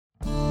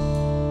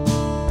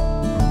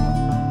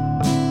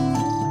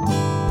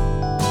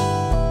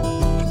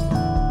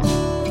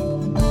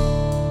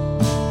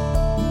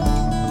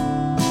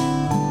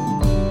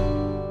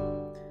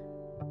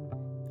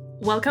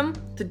Welcome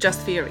to Just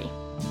Theory.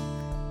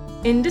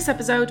 In this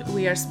episode,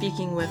 we are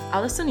speaking with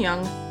Alison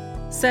Young,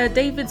 Sir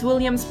David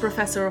Williams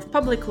Professor of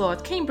Public Law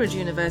at Cambridge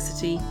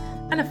University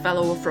and a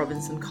Fellow of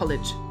Robinson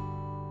College.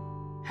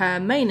 Her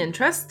main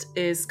interest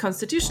is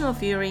constitutional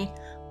theory,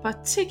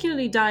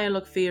 particularly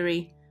dialogue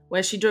theory,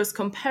 where she draws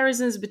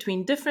comparisons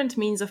between different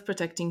means of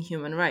protecting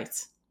human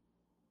rights.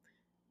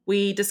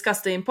 We discuss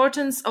the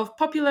importance of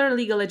popular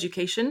legal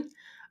education,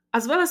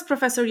 as well as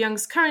Professor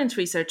Young's current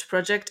research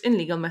project in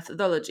legal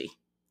methodology.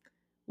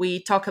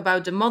 We talk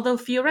about the model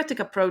theoretic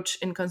approach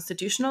in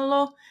constitutional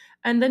law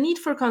and the need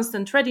for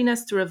constant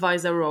readiness to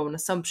revise our own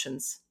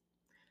assumptions.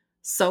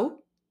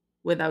 So,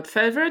 without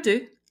further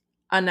ado,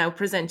 I now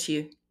present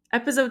you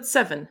Episode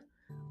 7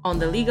 on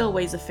the legal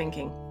ways of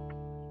thinking.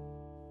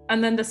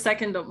 And then the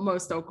second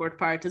most awkward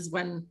part is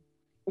when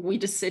we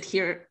just sit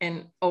here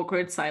in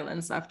awkward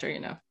silence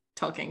after,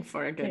 talking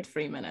for a good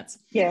 3 minutes.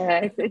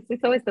 Yeah,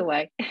 it's always the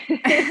way.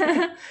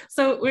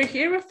 So we're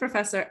here with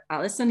Professor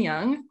Alison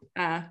Young.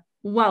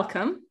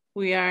 Welcome.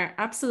 We are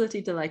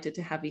absolutely delighted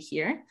to have you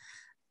here.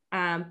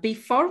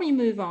 Before we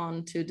move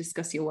on to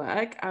discuss your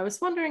work, I was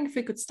wondering if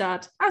we could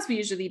start, as we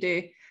usually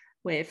do,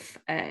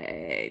 with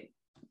a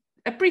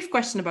brief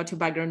question about your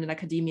background in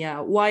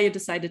academia, why you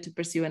decided to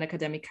pursue an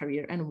academic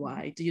career, and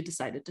why you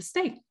decided to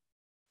stay.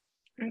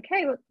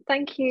 Okay, well,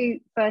 thank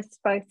you first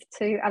both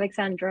to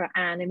Alexandra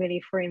and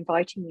Emilie for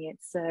inviting me.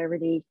 It's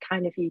really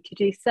kind of you to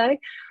do so.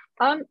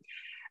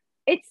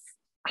 It's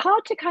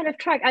hard to kind of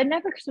track. I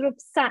never sort of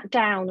sat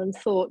down and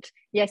thought,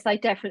 yes, I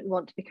definitely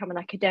want to become an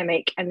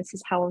academic and this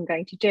is how I'm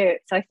going to do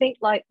it. So I think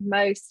like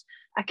most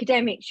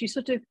academics, you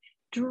sort of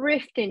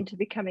drift into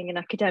becoming an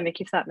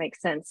academic, if that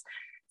makes sense.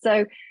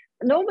 So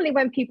normally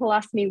when people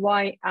ask me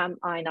why am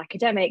I an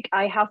academic,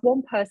 I have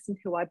one person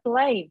who I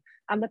blame.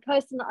 And the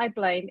person that I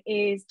blame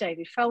is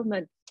David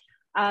Feldman.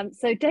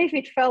 So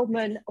David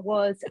Feldman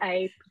was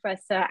a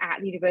professor at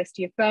the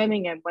University of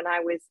Birmingham when I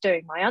was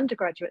doing my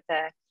undergraduate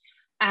there.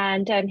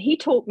 And he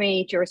taught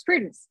me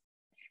jurisprudence.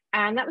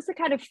 And that was the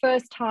kind of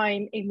first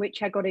time in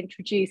which I got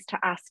introduced to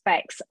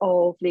aspects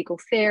of legal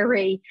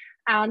theory,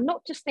 and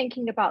not just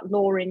thinking about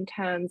law in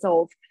terms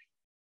of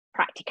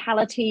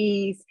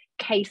practicalities,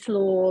 case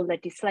law,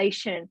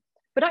 legislation,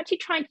 but actually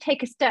trying to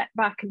take a step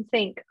back and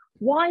think,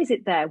 why is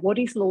it there? What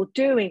is law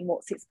doing?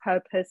 What's its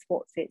purpose?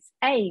 What's its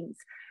aims?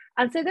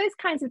 And so those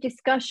kinds of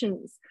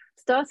discussions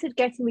started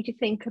getting me to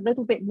think a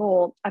little bit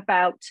more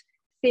about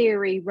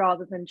theory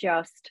rather than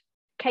just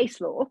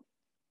case law.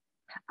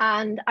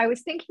 And I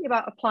was thinking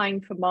about applying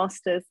for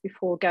masters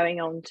before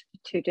going on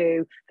to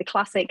do the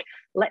classic,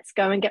 let's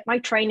go and get my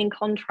training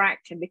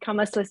contract and become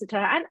a solicitor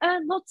and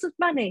earn lots of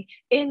money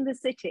in the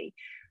city.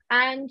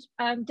 And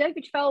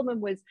David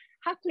Feldman was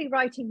happily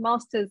writing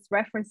master's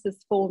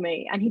references for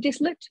me. And he just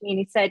looked at me and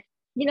he said,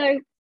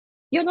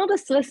 you're not a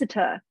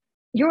solicitor,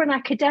 you're an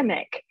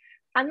academic.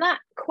 And that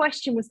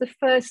question was the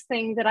first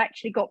thing that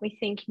actually got me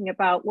thinking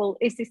about, well,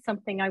 is this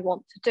something I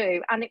want to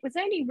do? And it was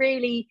only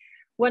really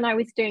when I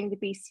was doing the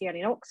BCL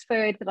in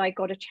Oxford that I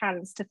got a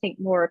chance to think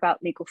more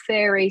about legal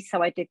theory.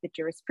 So I did the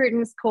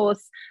jurisprudence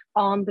course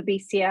on the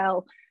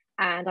BCL,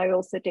 and I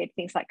also did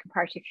things like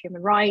comparative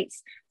human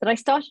rights, that I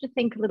started to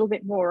think a little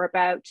bit more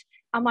about,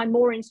 am I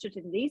more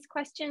interested in these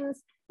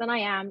questions than I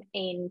am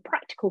in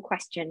practical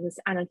questions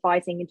and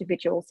advising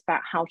individuals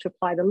about how to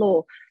apply the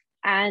law?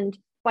 And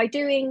by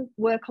doing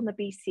work on the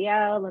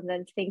BCL and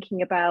then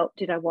thinking about,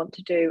 did I want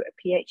to do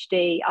a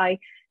PhD, I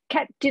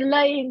kept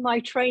delaying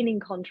my training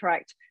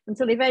contract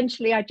until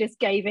eventually I just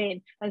gave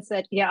in and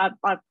said, yeah,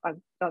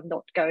 I'm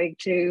not going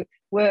to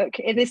work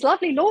in this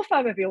lovely law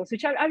firm of yours,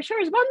 which I'm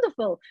sure is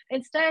wonderful.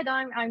 Instead,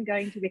 I'm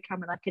going to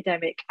become an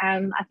academic.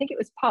 And I think it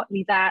was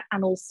partly that,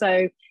 and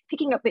also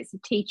picking up bits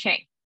of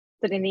teaching,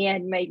 that in the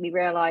end made me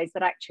realize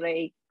that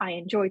actually I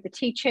enjoyed the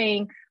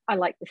teaching, I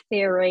like the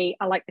theory,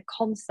 I like the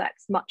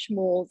concepts much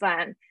more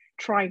than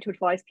trying to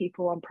advise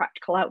people on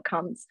practical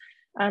outcomes.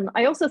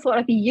 I also thought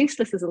I'd be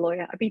useless as a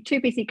lawyer. I'd be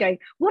too busy going,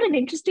 what an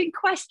interesting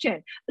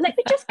question. Let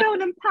me just go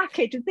and unpack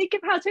it and think of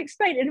how to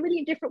explain it in a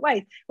million different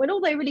ways, when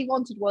all they really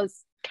wanted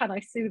was, can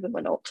I sue them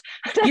or not?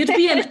 You'd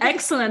be an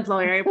excellent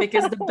lawyer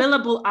because the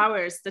billable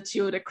hours that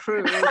you would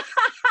accrue.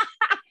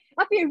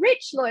 I'd be a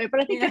rich lawyer, but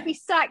I think I'd be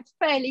sacked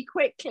fairly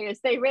quickly as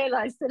they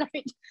realised that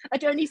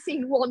I'd only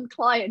seen one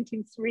client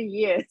in 3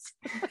 years.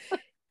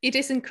 It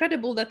is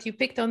incredible that you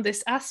picked on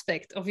this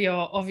aspect of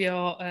your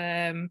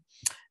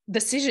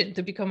decision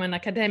to become an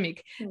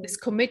academic, this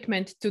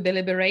commitment to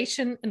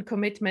deliberation and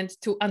commitment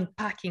to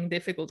unpacking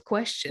difficult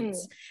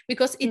questions,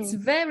 because it's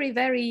very,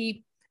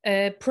 very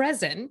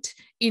present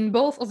in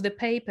both of the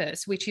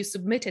papers which you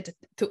submitted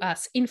to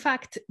us. In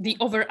fact, the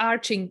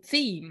overarching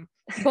theme,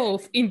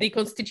 both in the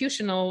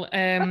constitutional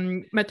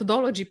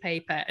methodology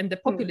paper and the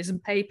populism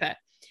paper,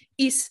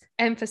 is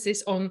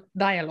emphasis on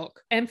dialogue,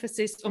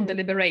 emphasis on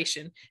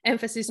deliberation,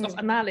 emphasis of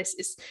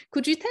analysis.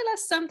 Could you tell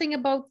us something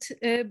about,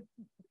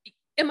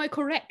 am I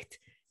correct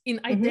in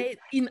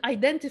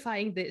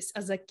identifying this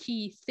as a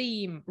key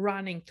theme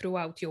running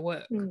throughout your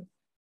work?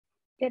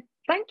 Yeah,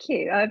 thank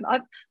you. I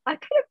kind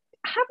of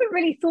haven't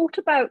really thought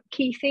about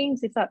key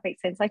themes, if that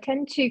makes sense. I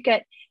tend to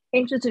get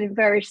interested in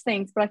various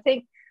things, but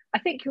I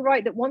think you're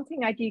right that one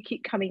thing I do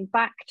keep coming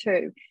back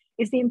to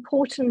is the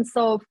importance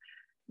of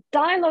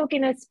dialogue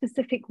in a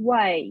specific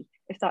way,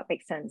 if that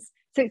makes sense.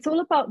 So it's all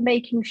about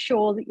making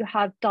sure that you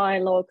have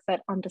dialogue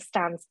that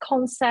understands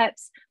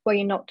concepts, where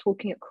you're not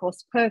talking at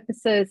cross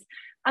purposes,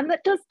 and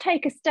that does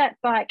take a step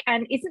back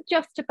and isn't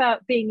just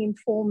about being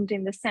informed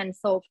in the sense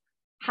of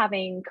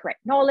having correct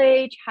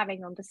knowledge,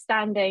 having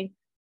understanding,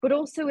 but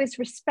also is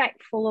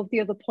respectful of the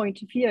other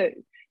point of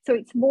view. So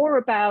it's more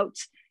about,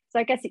 so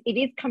I guess it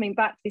is coming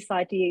back to this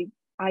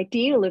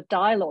ideal of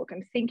dialogue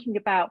and thinking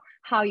about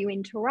how you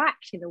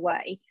interact in a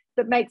way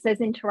that makes those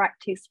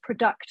interactives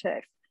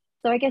productive.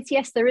 So I guess,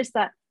 yes, there is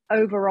that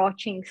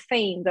overarching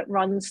theme that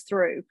runs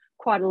through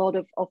quite a lot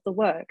of the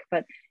work.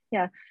 But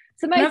yeah,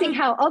 it's amazing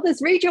how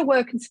others read your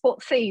work and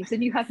spot themes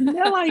and you have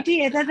no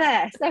idea they're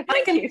there. So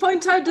I can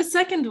point out the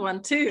second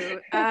one too,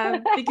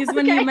 because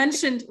when you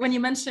mentioned what you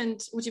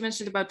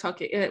mentioned about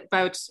talking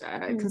about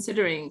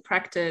considering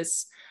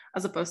practice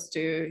as opposed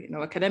to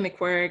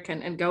academic work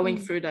and going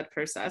through that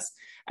process.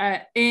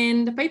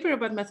 In the paper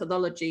about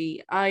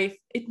methodology,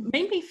 it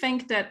made me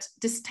think that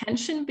this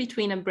tension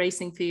between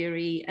embracing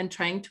theory and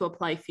trying to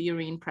apply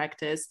theory in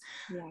practice,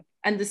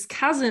 and this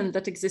chasm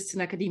that exists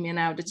in academia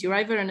now, that you're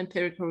either an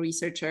empirical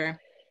researcher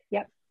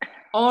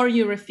or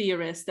you're a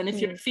theorist. And if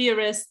you're a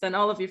theorist, then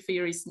none of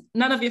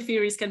your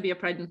theories can be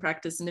applied in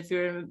practice. And if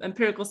you're an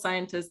empirical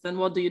scientist, then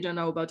what do you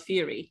know about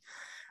theory?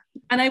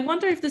 And I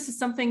wonder if this is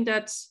something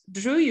that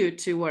drew you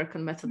to work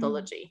on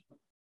methodology.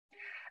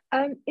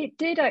 It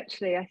did,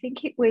 actually. I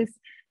think it was,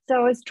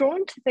 so I was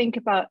drawn to think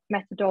about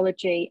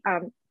methodology,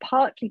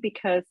 partly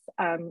because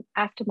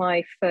after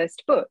my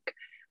first book,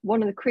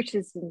 one of the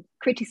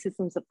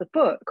criticisms of the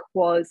book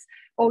was,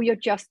 oh, you're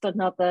just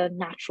another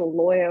natural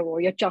lawyer, or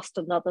you're just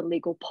another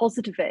legal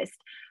positivist.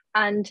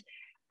 And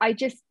I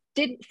just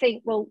didn't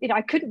think, well,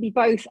 I couldn't be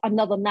both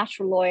another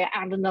natural lawyer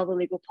and another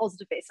legal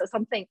positivist. So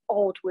something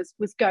odd was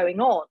going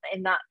on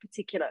in that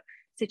particular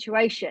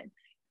situation.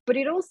 But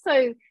it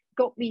also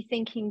got me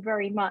thinking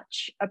very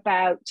much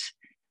about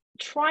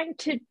trying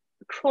to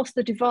cross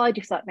the divide,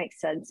 if that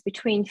makes sense,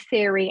 between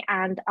theory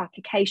and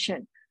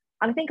application.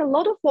 And I think a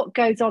lot of what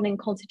goes on in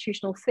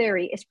constitutional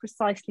theory is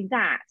precisely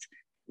that.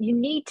 You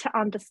need to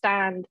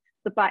understand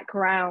the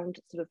background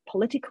sort of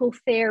political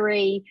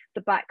theory,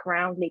 the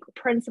background legal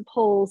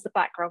principles, the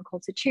background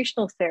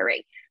constitutional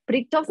theory, but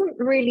it doesn't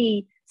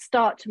really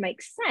start to make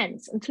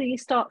sense until you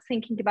start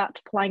thinking about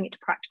applying it to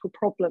practical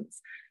problems.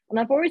 And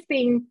I've always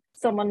been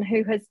someone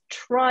who has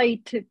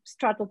tried to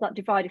straddle that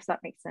divide, if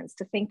that makes sense,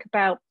 to think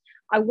about,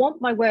 I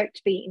want my work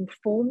to be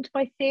informed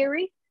by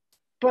theory,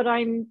 but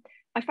I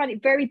find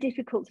it very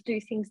difficult to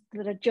do things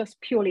that are just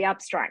purely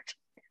abstract.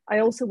 I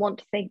also want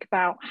to think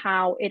about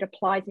how it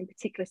applies in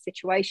particular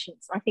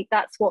situations. I think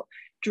that's what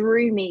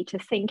drew me to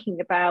thinking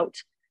about,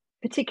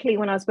 particularly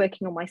when I was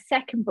working on my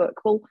second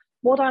book, well,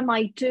 what am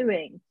I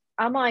doing?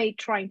 Am I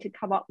trying to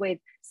come up with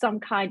some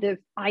kind of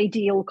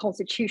ideal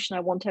constitution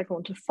I want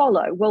everyone to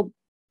follow? Well,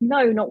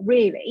 no, not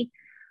really.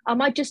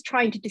 Am I just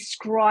trying to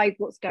describe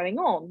what's going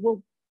on?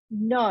 Well,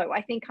 no,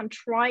 I think I'm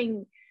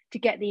trying to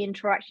get the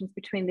interactions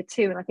between the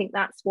two. And I think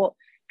that's what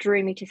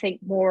drew me to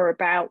think more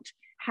about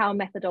how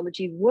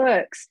methodology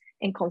works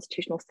in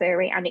constitutional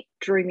theory, and it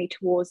drew me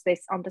towards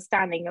this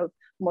understanding of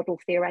model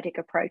theoretic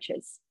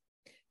approaches.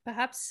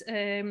 Perhaps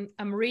I'm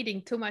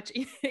reading too much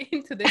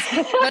into this,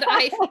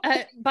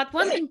 but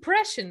one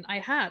impression I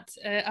had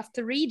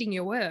after reading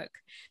your work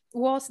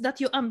was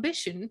that your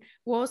ambition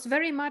was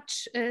very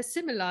much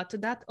similar to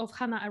that of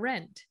Hannah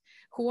Arendt,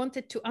 who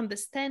wanted to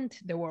understand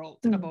the world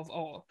above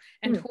all,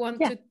 and who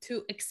wanted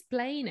to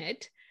explain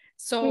it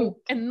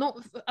and not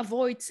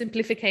avoid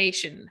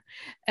simplification.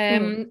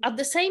 At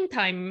the same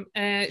time,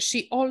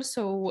 she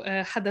also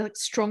had a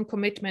strong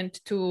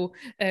commitment to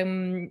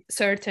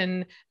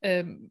certain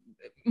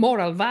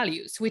moral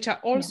values, which are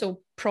also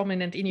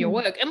prominent in your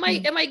work. Am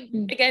I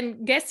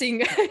again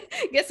guessing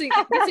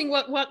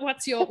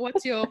what's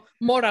your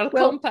moral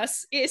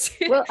compass is?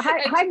 Well,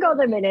 hang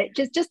on a minute,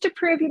 just to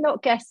prove you're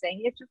not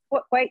guessing.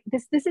 Wait,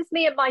 this is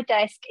me at my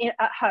desk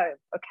at home,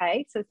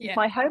 okay? So this is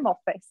my home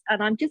office,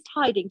 and I'm just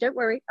hiding. Don't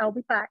worry, I'll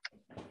be back,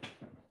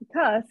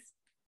 because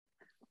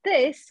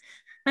this.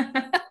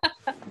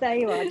 There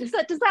you are. Does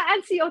that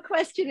answer your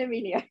question,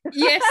 Amelia?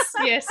 Yes,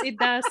 it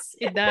does.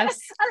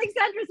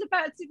 Alexandra's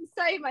about to do the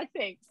same, I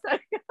think. So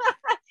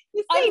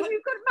you see,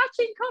 we've got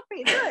matching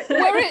copies.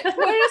 Look.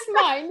 Where is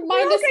mine?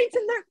 We're all going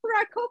to look for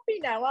our copy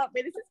now, aren't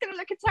we? This is going to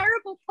look a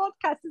terrible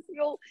podcast as we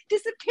all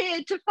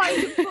disappeared to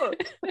find a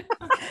book.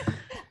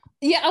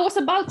 Yeah, I was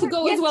about to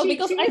go as well,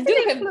 because I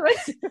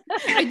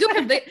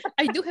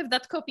do have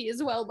that copy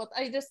as well, but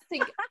I just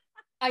think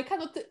I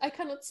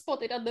cannot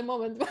spot it at the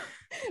moment,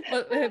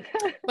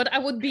 but I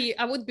would be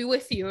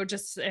with you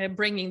just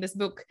bringing this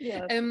book.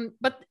 Yes.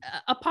 But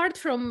apart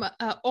from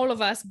all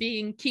of us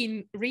being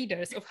keen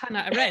readers of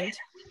Hannah Arendt,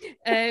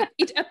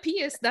 it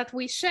appears that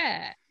we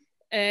share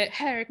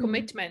her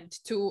commitment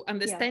to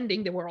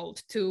understanding the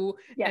world, to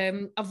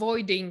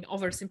avoiding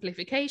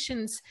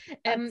oversimplifications.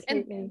 And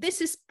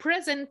this is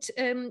present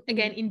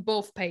again in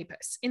both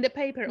papers. In the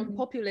paper on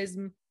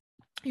populism,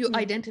 you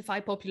identify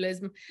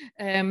populism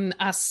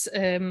as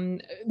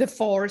the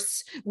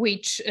force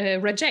which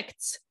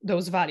rejects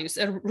those values,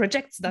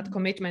 rejects that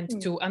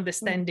commitment to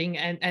understanding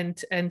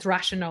and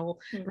rational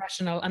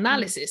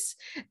analysis.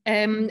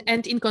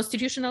 And in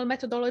constitutional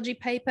methodology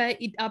paper,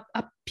 it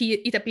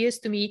appears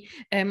to me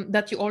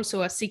that you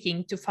also are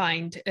seeking to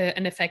find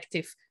an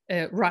effective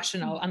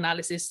rational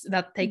analysis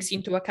that takes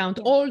into account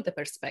all the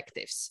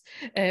perspectives,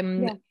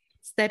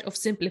 instead of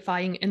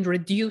simplifying and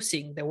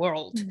reducing the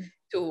world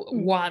to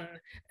one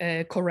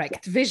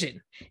correct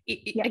vision.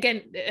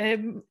 Again,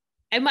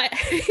 Amelia,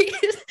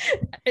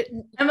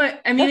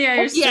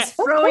 you're just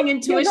throwing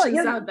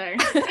intuitions out there.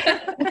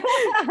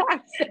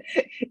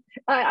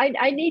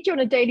 I need you on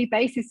a daily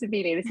basis,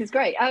 Amelia. This is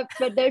great.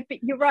 But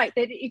you're right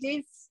that it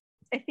is.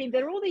 I think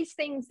there are all these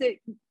things that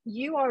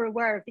you are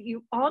aware of that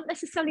you aren't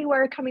necessarily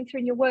aware of coming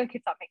through in your work,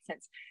 if that makes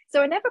sense.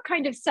 So I never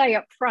kind of say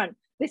up front,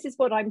 this is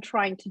what I'm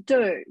trying to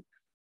do,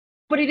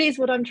 but it is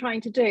what I'm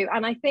trying to do.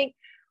 And I think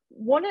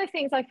one of the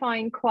things I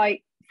find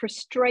quite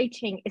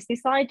frustrating is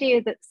this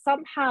idea that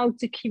somehow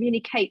to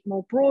communicate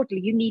more broadly,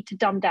 you need to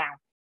dumb down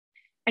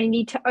and you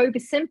need to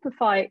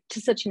oversimplify it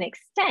to such an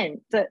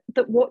extent that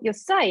what you're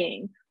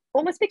saying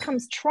almost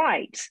becomes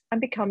trite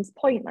and becomes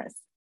pointless.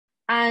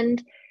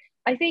 And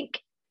I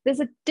think there's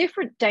a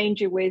different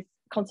danger with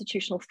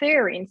constitutional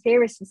theory and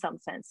theorists in some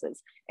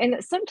senses, in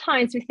that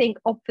sometimes we think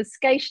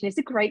obfuscation is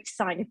a great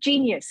sign of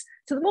genius.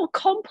 So the more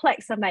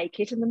complex I make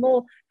it and the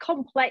more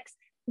complex,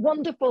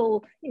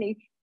 wonderful,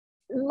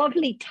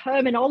 lovely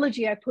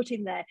terminology I put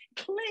in there,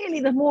 clearly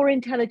the more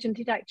intelligent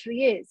it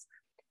actually is.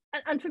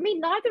 And for me,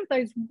 neither of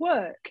those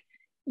work.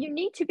 You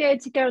need to be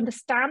able to go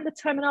understand the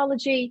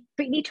terminology,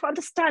 but you need to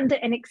understand it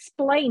and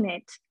explain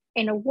it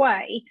in a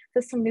way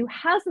that someone who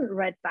hasn't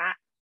read that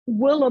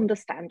will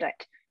understand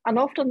it. And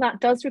often that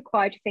does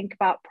require to think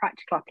about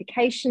practical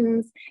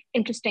applications,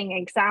 interesting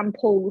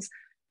examples,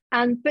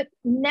 but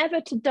never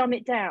to dumb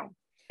it down.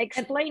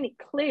 Explain it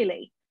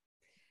clearly,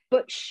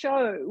 but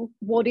show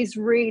what is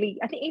really,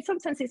 I think in some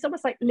sense, it's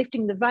almost like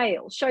lifting the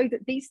veil, show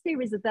that these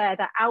theories are there,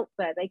 they're out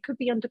there, they could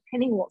be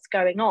underpinning what's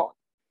going on,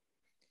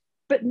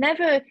 but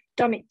never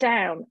dumb it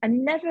down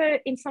and never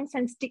in some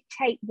sense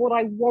dictate what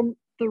I want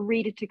the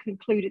reader to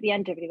conclude at the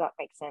end of it, if that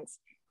makes sense.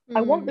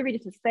 I want the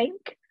reader to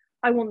think,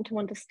 I want them to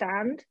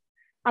understand,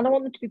 and I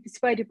want them to be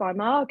persuaded by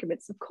my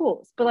arguments, of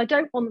course, but I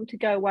don't want them to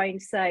go away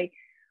and say,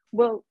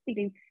 well,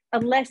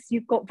 unless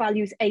you've got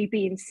values A,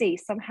 B, and C,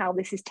 somehow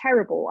this is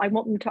terrible. I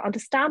want them to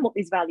understand what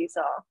these values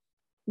are,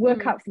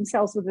 work out for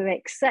themselves whether they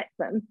accept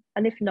them,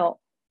 and if not,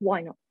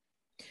 why not?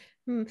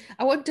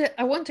 I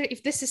wonder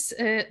if this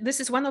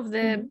is one of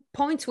the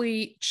points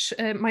which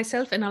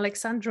myself and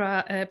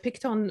Alexandra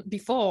picked on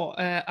before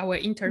our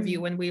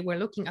interview when we were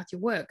looking at your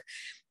work.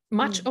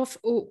 Much of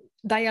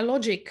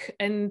dialogic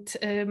and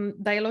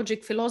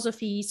dialogic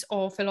philosophies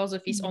or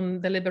philosophies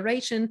on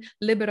deliberation,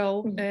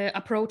 liberal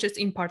approaches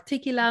in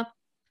particular,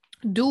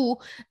 do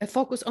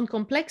focus on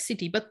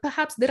complexity, but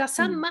perhaps there are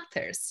some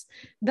matters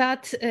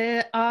that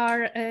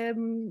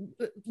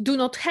do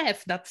not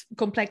have that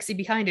complexity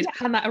behind it.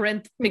 Hannah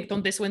Arendt picked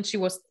on this when she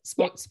was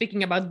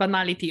speaking about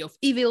banality of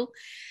evil.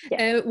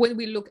 When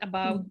we look at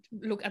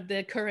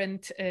the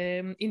current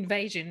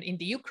invasion in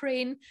the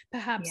Ukraine,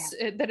 perhaps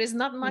there is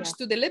not much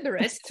to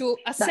deliberate to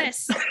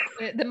assess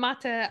the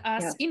matter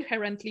as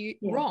inherently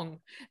wrong.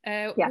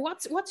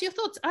 What's your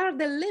thoughts? Are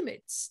the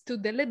limits to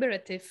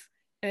deliberative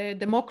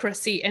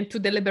democracy and to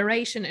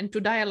deliberation and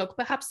to dialogue?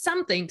 Perhaps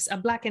some things are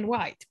black and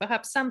white,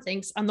 perhaps some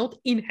things are not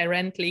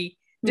inherently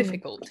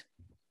difficult.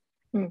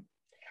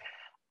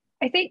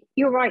 I think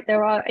you're right.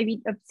 There are,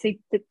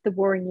 obviously the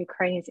war in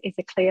Ukraine is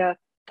a clear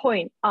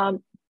point,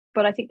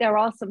 but I think there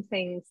are some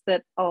things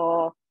that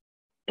are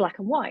black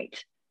and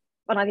white,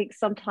 and I think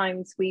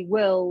sometimes we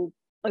will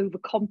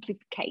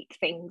overcomplicate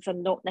things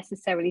and not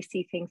necessarily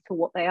see things for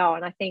what they are,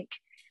 and I think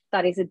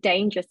that is a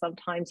danger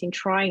sometimes in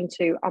trying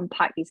to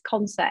unpack these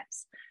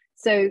concepts.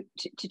 So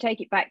to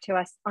take it back to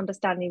us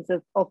understandings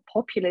of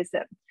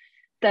populism,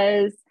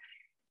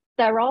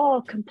 there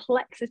are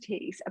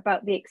complexities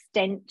about the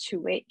extent to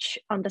which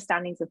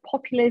understandings of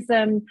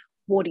populism,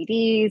 what it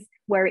is,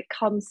 where it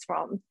comes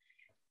from,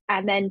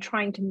 and then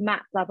trying to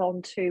map that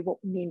onto what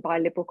we mean by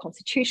liberal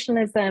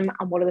constitutionalism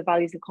and what are the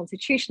values of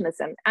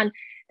constitutionalism. And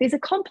these are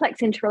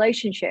complex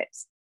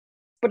interrelationships,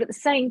 but at the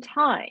same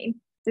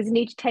time, there's a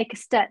need to take a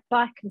step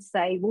back and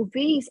say, well,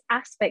 these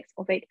aspects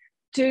of it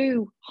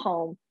do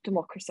harm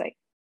democracy.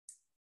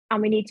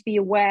 And we need to be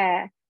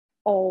aware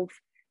of,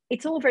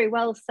 it's all very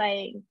well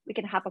saying we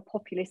can have a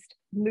populist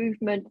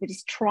movement that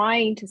is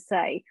trying to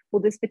say,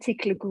 well, this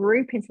particular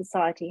group in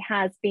society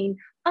has been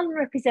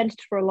unrepresented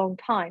for a long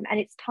time, and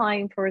it's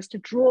time for us to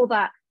draw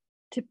that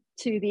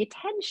to the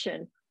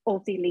attention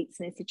of the elites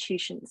and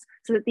institutions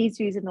so that these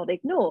views are not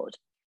ignored.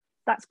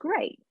 That's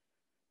great.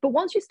 But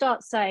once you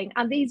start saying,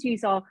 and these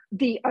views are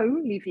the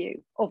only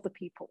view of the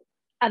people,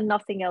 and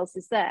nothing else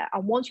is there.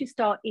 And once you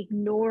start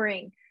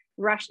ignoring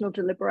rational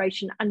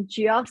deliberation and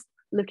just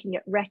looking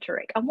at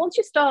rhetoric, and once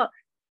you start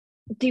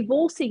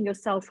divorcing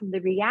yourself from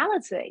the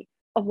reality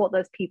of what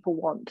those people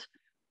want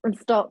and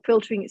start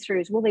filtering it through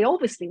as, well, they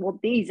obviously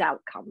want these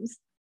outcomes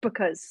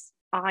because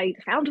I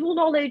found all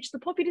knowledge, the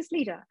populist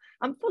leader,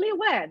 I'm fully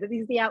aware that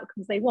these are the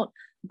outcomes they want.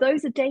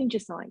 Those are danger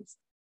signs.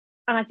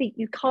 And I think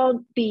you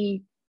can't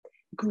be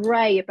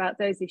grey about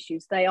those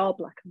issues. They are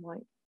black and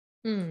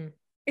white.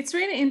 It's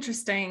really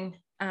interesting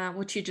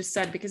what you just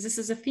said, because this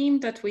is a theme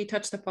that we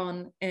touched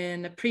upon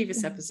in a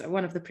previous episode,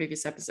 one of the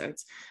previous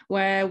episodes,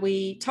 where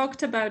we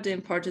talked about the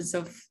importance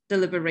of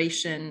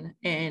deliberation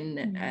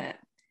in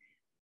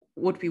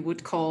what we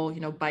would call,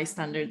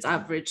 bystanders,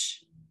 average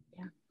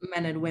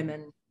men and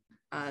women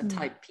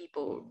type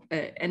people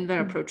in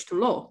their approach to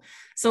law.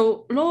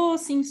 So law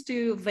seems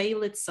to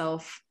veil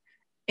itself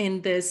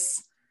in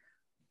this,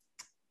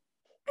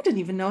 I don't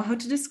even know how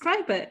to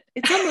describe it.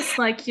 It's almost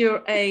like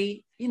you're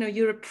a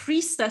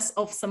priestess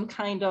of some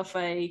kind of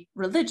a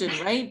religion,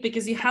 right?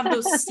 Because you have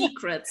those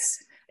secrets.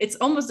 It's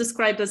almost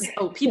described as,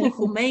 people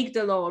who make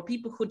the law or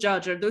people who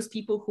judge are those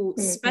people who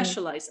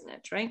specialize in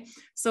it, right?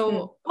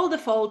 So all the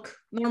folk,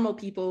 normal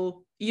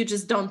people, you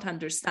just don't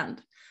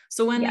understand.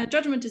 So when a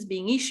judgment is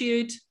being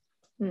issued,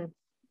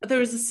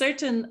 there is a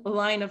certain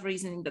line of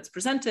reasoning that's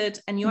presented,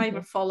 and you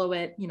either follow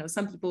it.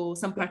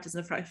 Some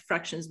partisan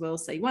fractions will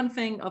say one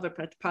thing, other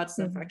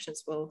partisan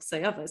fractions will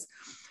say others.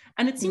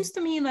 And it seems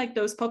to me like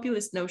those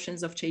populist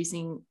notions of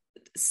chasing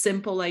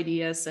simple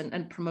ideas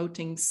and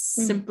promoting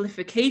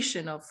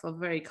simplification of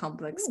very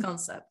complex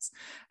concepts.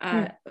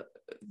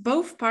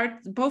 Both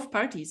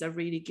parties are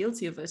really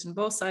guilty of it, and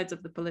both sides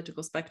of the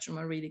political spectrum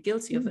are really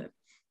guilty of it.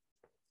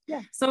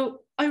 Yeah.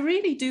 So I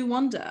really do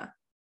wonder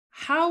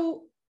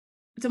how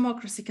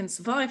democracy can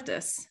survive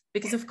this,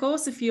 because of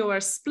course if you are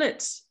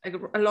split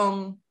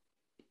along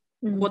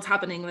what's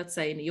happening, let's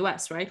say in the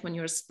US, right, when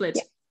you're split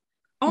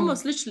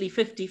almost literally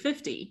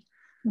 50-50,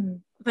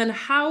 then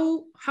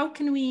how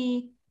can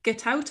we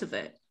get out of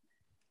it,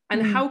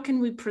 and how can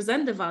we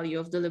present the value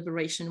of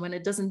deliberation when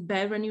it doesn't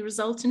bear any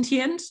result in the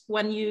end,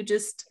 when you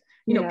just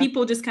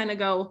people just kind of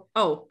go,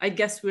 oh, I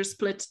guess we're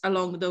split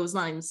along those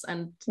lines,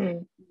 and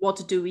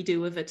what do we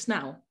do with it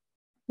now?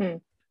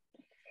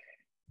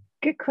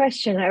 Good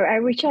question. I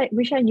wish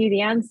I knew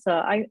the answer.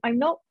 I'm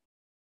not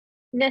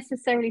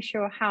necessarily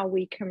sure how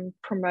we can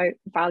promote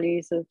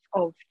values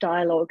of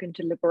dialogue and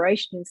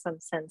deliberation in some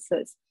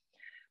senses.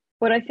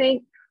 But I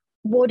think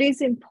what is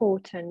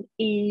important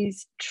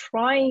is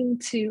trying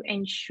to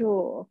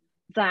ensure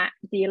that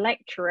the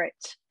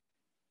electorate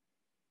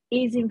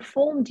is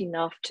informed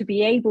enough to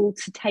be able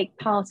to take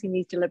part in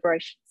these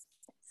deliberations.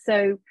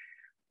 So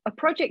a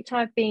project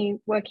I've been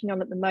working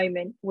on at the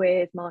moment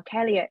with Mark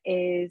Elliott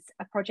is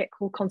a project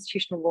called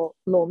Constitutional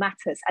Law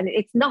Matters. And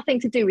it's nothing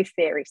to do with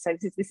theory. So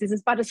this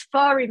is about as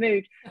far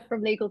removed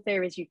from legal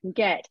theory as you can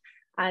get.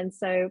 And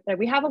so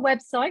we have a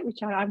website,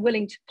 which I'm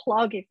willing to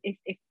plug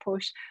if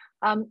pushed.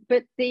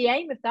 But the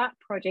aim of that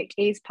project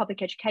is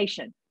public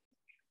education.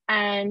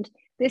 And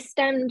this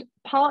stemmed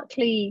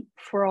partly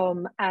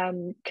from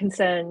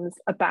concerns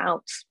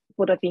about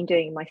what I've been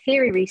doing in my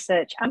theory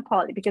research, and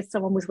partly because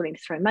someone was willing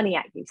to throw money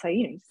at you. So,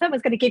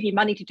 someone's going to give you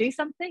money to do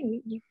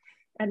something,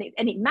 and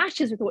it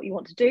matches with what you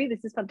want to do.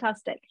 This is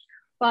fantastic.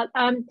 But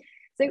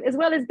so as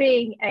well as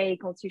being a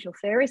constitutional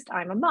theorist,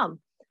 I'm a mum.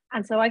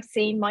 And so I've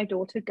seen my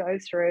daughter go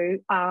through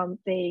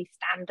the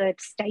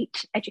standard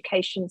state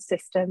education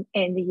system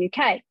in the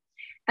UK.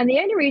 And the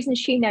only reason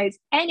she knows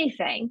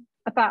anything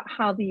about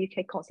how the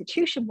UK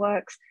constitution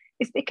works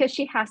is because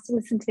she has to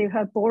listen to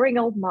her boring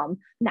old mum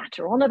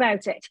natter on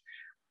about it.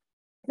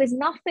 There's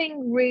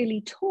nothing really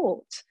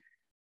taught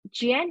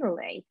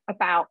generally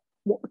about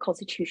what the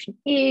constitution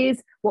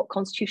is, what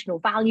constitutional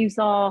values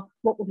are,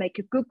 what will make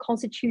a good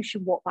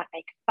constitution, what might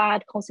make a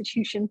bad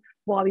constitution,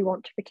 why we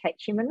want to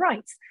protect human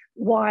rights,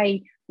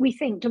 why we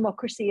think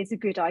democracy is a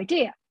good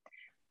idea.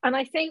 And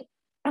I think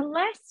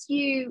unless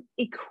you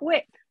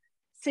equip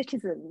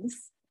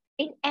citizens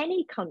in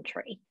any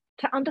country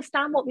to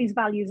understand what these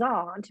values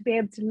are and to be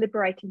able to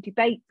deliberate and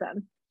debate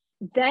them,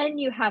 then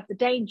you have the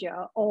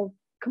danger of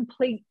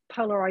complete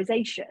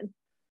polarization,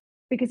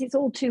 because it's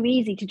all too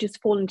easy to just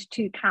fall into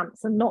two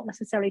camps and not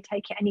necessarily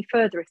take it any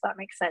further, if that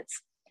makes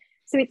sense.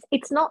 So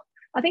it's not,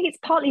 I think it's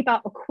partly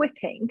about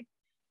equipping,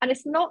 and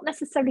it's not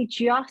necessarily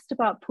just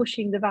about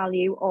pushing the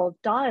value of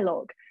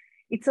dialogue.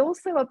 It's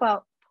also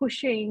about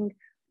pushing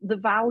the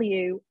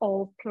value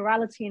of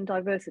plurality and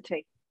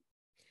diversity,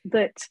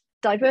 that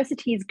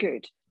diversity is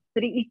good,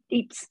 that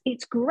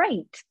it's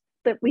great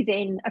that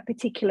within a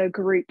particular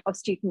group of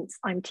students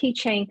I'm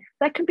teaching,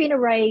 there can be an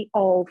array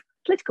of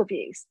political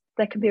views,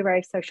 there can be an array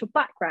of social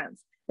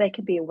backgrounds, there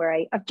can be an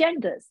array of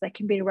genders, there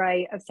can be an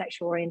array of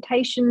sexual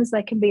orientations,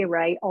 there can be an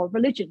array of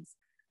religions.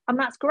 And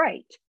that's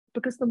great,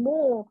 because the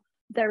more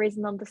there is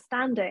an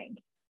understanding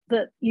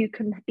that you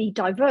can be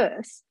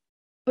diverse,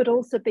 but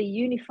also be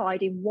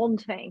unified in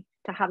wanting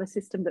to have a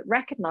system that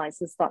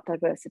recognizes that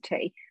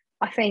diversity,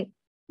 I think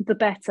the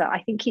better.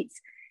 I think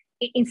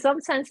in some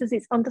senses,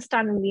 it's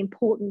understanding the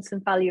importance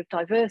and value of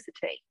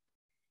diversity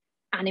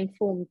and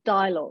informed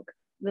dialogue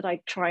that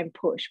I try and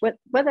push.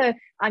 Whether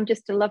I'm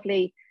just a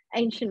lovely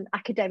ancient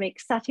academic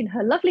sat in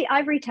her lovely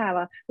ivory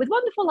tower with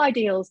wonderful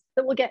ideals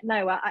that will get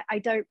nowhere, I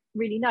don't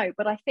really know.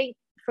 But I think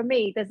for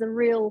me, there's a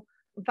real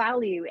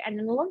value and,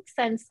 in a long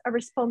sense, a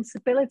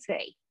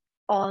responsibility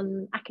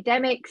on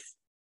academics,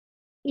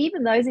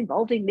 even those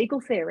involved in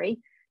legal theory,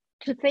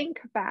 to think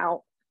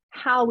about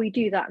how we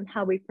do that and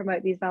how we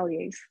promote these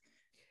values.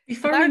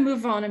 Before we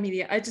move on,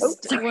 Amelia, I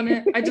just want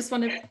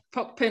to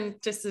pop in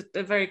just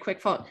a very quick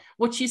thought.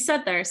 What you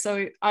said there.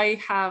 So I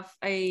have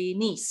a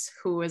niece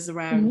who is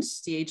around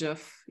the age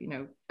of,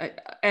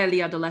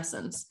 early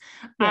adolescence.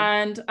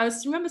 Yeah. And I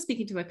remember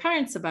speaking to my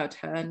parents about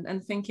her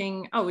and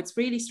thinking, oh, it's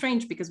really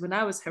strange, because when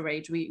I was her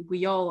age,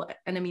 we all,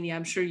 and Amelia,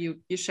 I'm sure you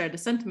share the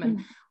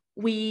sentiment,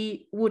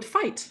 we would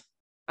fight,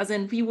 as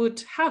in we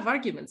would have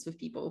arguments with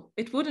people.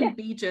 It wouldn't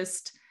be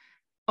just,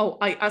 oh,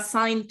 I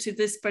assign to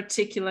this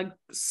particular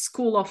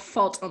school of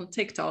thought on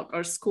TikTok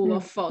or school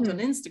of thought on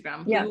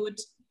Instagram. We would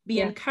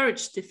be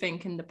encouraged to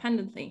think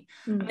independently.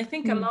 And I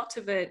think a lot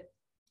of it,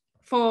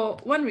 for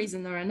one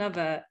reason or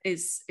another,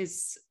 has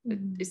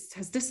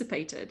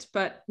dissipated,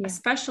 but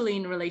especially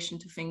in relation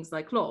to things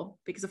like law,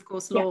 because of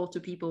course law to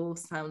people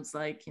sounds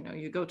like,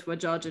 you go to a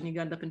judge and you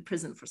end up in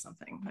prison for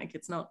something. Like,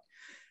 it's not,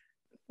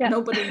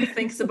 nobody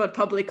thinks about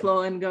public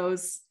law and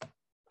goes,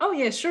 oh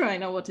yeah, sure, I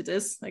know what it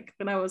is. Like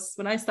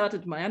when I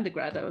started my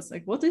undergrad, I was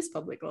like, what is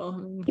public law? I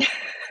mean,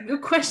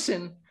 good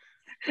question.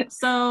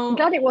 So I'm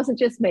glad it wasn't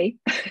just me.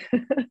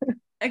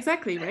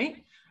 Exactly,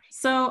 right?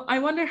 So I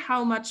wonder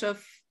how much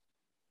of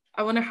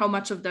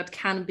that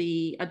can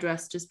be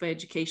addressed just by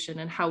education,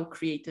 and how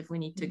creative we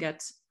need to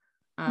get.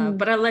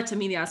 But I'll let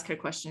Amelia ask her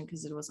question,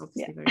 because it was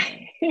obviously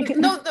very good.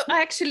 No,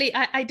 actually,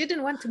 I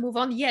didn't want to move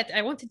on yet.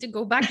 I wanted to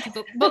go back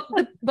to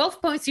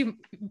both points you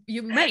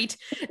made,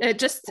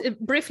 just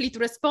briefly to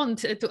respond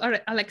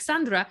to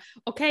Alexandra.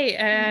 Okay,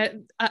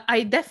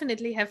 I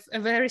definitely have a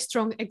very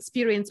strong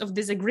experience of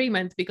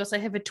disagreement, because I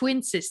have a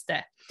twin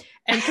sister.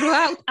 And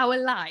throughout our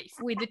life,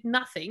 we did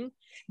nothing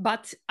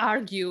but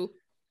argue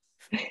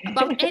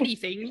about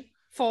anything,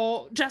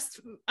 for just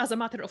as a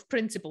matter of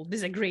principle,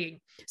 disagreeing.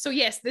 So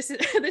yes, this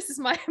is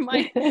my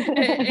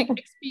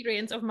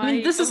experience of my. I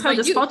mean, this is how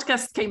this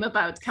podcast came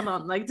about. Come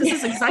on, like this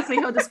is exactly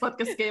how this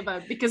podcast came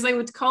about, because I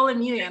would call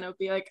Amelia and I would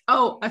be like,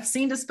 "Oh, I've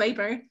seen this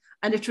paper,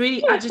 and it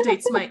really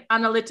agitates my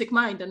analytic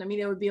mind." And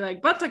Amelia would be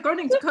like, "But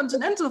according to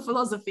continental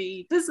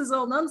philosophy, this is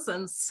all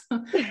nonsense."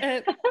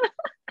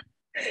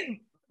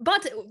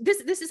 But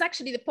this is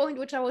actually the point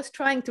which I was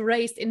trying to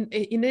raise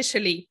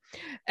initially.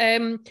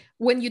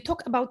 When you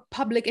talk about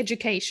public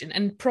education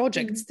and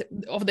projects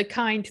of the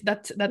kind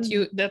that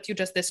you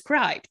just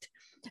described,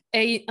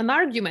 an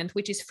argument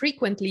which is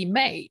frequently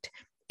made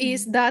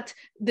is that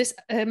this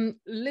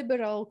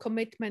liberal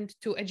commitment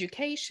to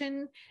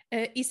education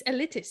is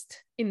elitist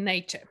in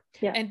nature,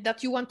 and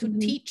that you want to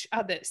teach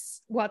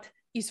others what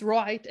is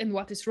right and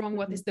what is wrong,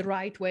 what is the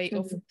right way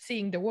of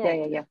seeing the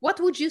world. What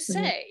would you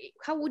say?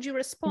 How would you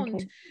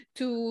respond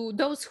to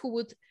those who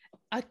would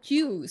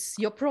accuse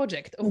your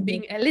project of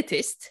being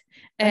elitist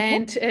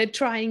and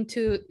trying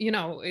to,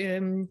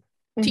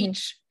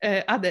 teach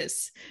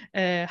others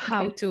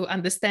how to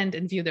understand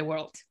and view the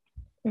world?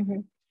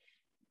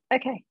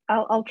 Okay,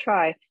 I'll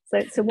try.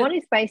 So one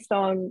is based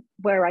on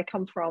where I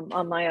come from,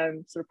 on my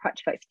own sort of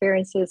practical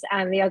experiences,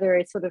 and the other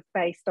is sort of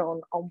based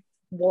on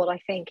what I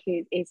think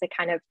is a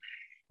kind of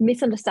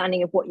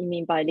misunderstanding of what you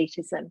mean by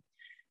elitism.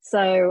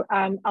 So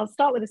I'll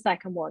start with the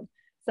second one.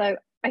 So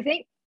I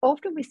think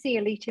often we see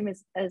elitism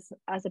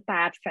as a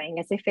bad thing,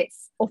 as if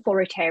it's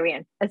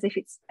authoritarian, as if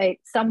it's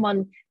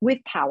someone with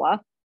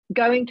power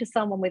going to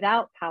someone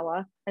without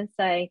power and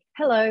saying,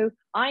 hello,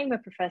 I'm a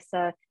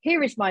professor,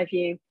 here is my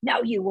view,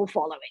 now you will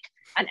follow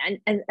it.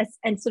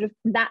 And sort of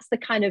that's the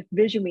kind of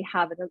vision we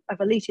have of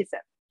elitism.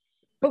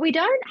 But we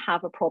don't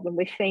have a problem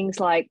with things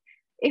like,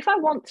 if I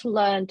want to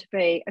learn to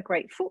be a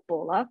great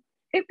footballer,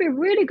 it'd be a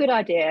really good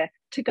idea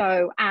to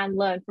go and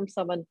learn from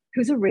someone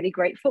who's a really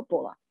great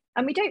footballer.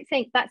 And we don't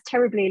think that's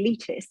terribly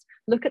elitist.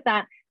 Look at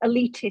that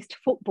elitist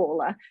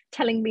footballer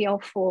telling me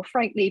off for,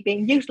 frankly,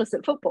 being useless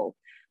at football.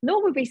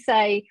 Nor would we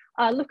say,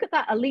 look at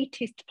that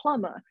elitist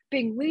plumber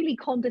being really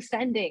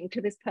condescending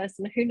to this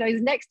person who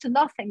knows next to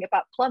nothing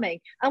about plumbing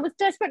and was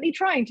desperately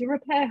trying to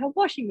repair her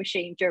washing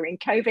machine during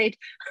COVID,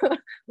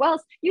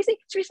 whilst using,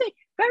 should we say,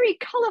 very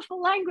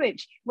colourful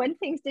language when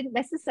things didn't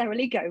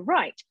necessarily go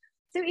right.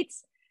 So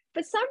it's,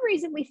 for some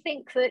reason, we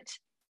think that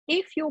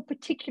if your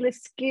particular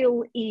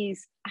skill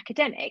is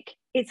academic,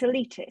 it's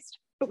elitist,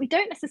 but we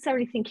don't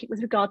necessarily think it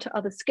with regard to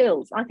other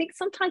skills. I think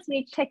sometimes we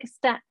need to take a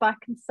step back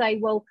and say,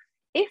 well,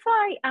 if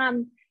I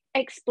am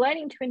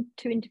explaining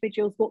to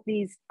individuals what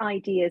these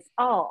ideas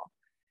are,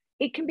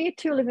 it can be a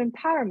tool of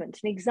empowerment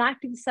in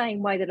exactly the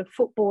same way that a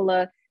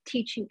footballer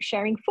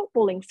sharing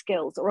footballing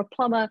skills or a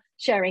plumber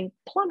sharing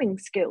plumbing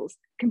skills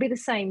can be the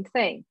same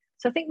thing.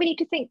 So I think we need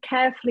to think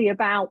carefully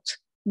about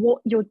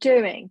what you're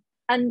doing.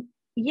 And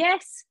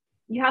yes,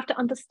 you have to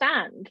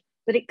understand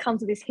that it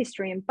comes with this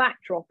history and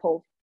backdrop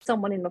of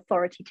someone in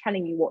authority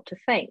telling you what to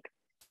think.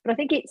 But I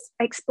think it's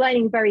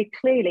explaining very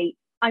clearly,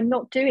 I'm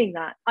not doing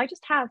that. I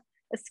just have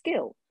a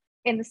skill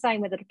in the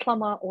same way that a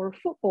plumber or a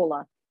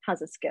footballer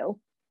has a skill.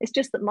 It's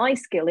just that my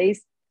skill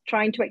is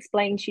trying to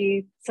explain to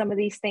you some of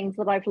these things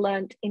that I've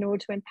learned in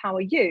order to empower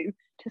you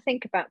to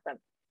think about them.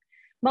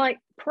 My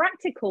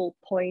practical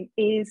point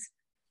is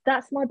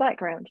that's my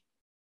background.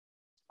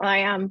 I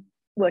am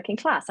working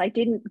class. I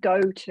didn't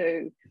go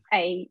to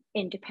a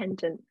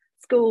independent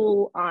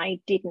school. I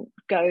didn't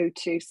go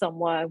to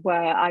somewhere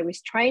where I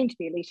was trained to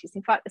be elitist.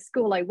 In fact, the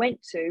school I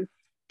went to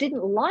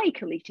didn't like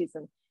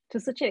elitism to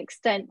such an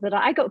extent that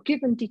I got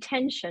given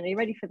detention. Are you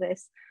ready for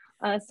this?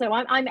 So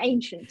I'm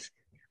ancient.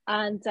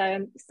 And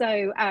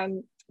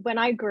when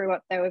I grew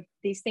up, there were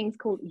these things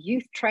called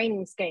youth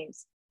training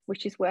schemes,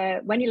 which is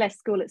where when you left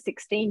school at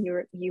 16, you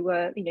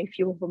were, if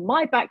you were from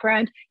my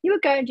background, you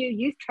would go and do a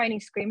youth training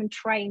scheme and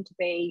train to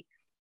be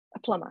a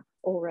plumber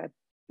or a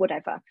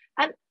whatever.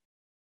 And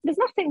there's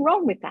nothing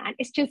wrong with that.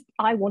 It's just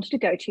I wanted to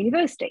go to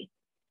university.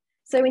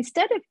 So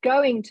instead of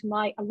going to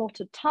my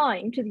allotted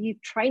time to the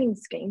youth training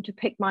scheme to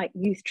pick my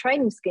youth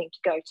training scheme to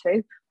go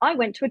to, I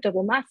went to a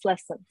double maths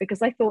lesson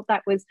because I thought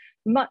that was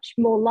much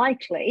more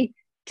likely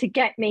to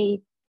get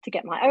me to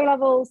get my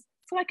O-levels,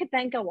 so I could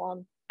then go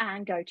on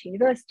and go to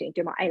university,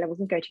 do my A-levels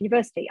and go to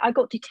university. I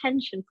got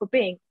detention for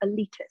being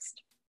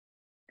elitist,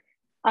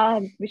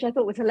 which I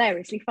thought was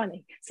hilariously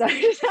funny. So,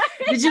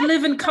 did you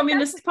live in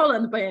communist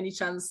Poland by any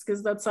chance?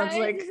 Because that sounds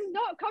like... This is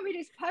not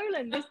communist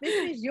Poland. This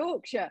is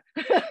Yorkshire.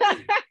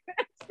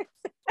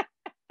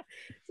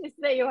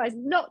 There you are.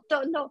 Not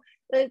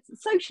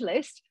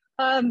socialist.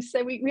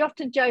 So we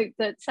often joke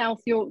that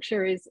South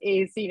Yorkshire is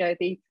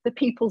the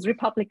People's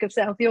Republic of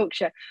South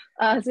Yorkshire.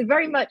 So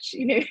very much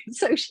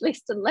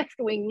socialist and left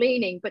wing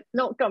leaning, but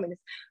not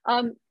communist.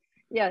 And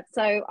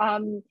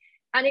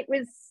it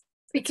was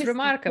because it's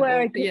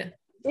remarkable.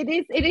 It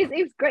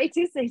is great.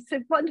 It's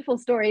a wonderful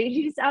story.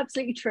 It is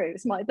absolutely true.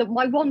 It's my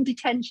one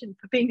detention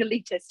for being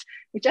elitist,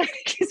 which I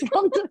think is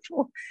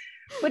wonderful.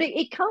 But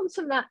it comes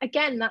from that,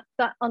 again,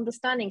 that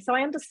understanding. So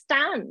I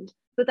understand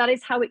that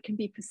is how it can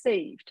be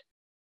perceived.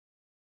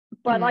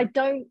 But I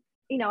don't,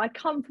 I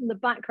come from the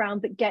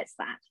background that gets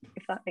that,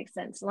 if that makes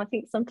sense. And I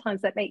think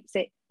sometimes that makes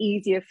it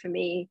easier for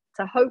me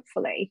to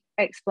hopefully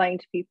explain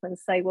to people and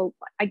say, well,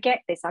 I get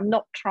this. I'm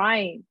not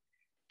trying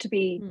to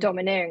be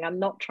domineering. I'm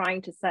not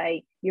trying to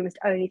say you must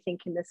only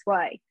think in this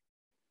way.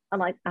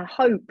 And I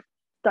hope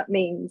that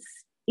means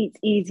it's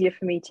easier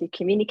for me to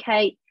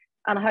communicate.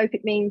 And I hope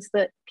it means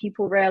that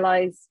people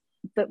realize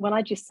that when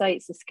I just say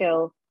it's a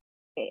skill,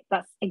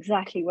 that's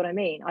exactly what I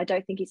mean. I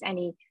don't think it's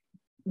any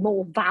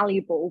more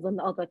valuable than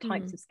other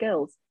types of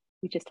skills.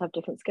 We just have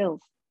different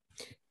skills.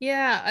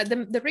 Yeah,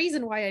 the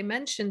reason why I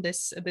mentioned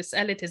this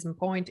elitism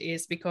point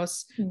is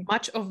because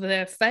much of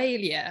the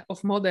failure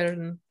of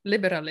modern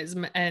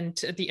liberalism and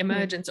the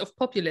emergence of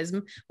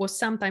populism was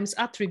sometimes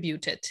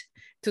attributed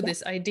to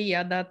this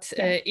idea that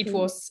it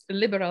was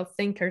liberal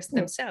thinkers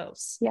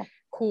themselves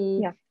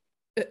who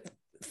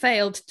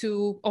failed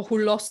to, or who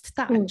lost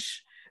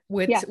touch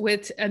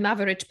with an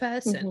average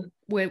person,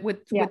 with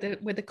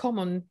the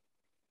common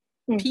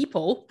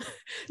people,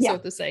 so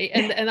to say,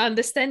 and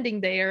understanding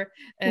their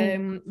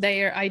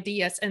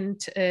ideas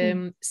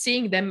and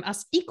seeing them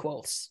as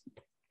equals.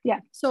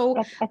 So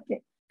I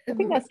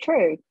think that's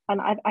true, and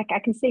I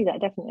can see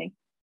that definitely.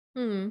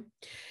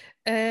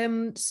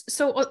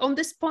 So on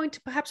this point,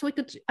 perhaps we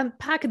could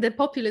unpack the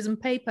populism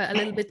paper a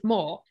little bit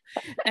more,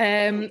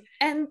 and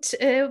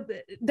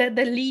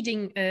the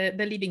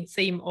leading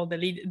theme, or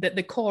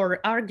the core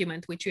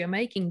argument which you are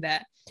making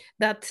there,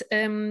 that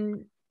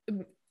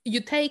you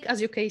take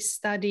as your case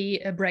study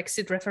a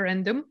Brexit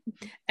referendum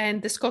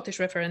and the Scottish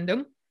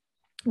referendum,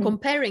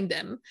 comparing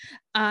them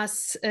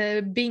as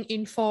being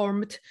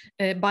informed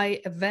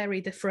by a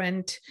very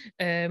different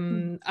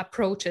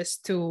approaches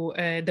to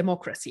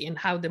democracy and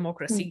how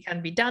democracy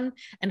can be done,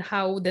 and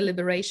how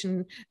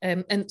deliberation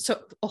and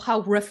so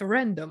how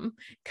referendum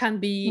can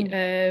be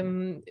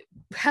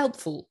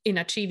helpful in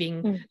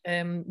achieving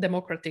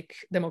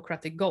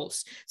democratic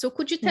goals. So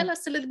could you tell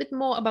us a little bit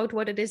more about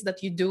what it is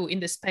that you do in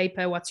this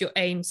paper? What's your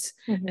aims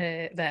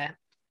there?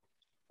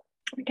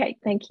 Okay,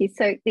 thank you.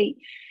 So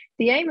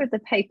the aim of the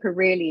paper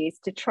really is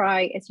to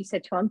try, as you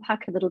said, to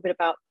unpack a little bit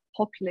about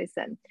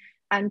populism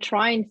and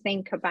try and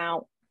think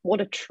about what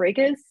are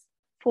triggers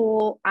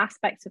for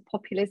aspects of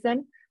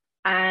populism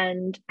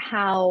and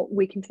how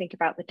we can think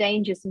about the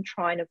dangers and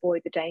try and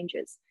avoid the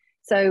dangers.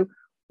 So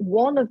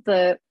one of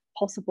the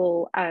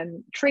possible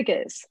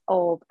triggers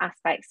of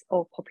aspects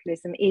of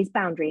populism is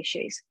boundary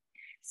issues.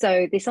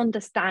 So this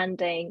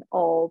understanding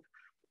of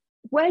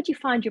where do you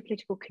find your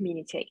political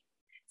community?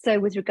 So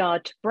with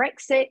regard to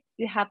Brexit,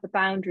 you have the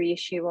boundary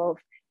issue of,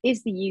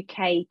 is the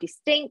UK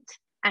distinct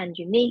and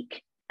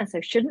unique and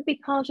so shouldn't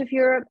be part of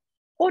Europe?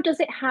 Or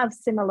does it have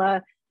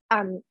similar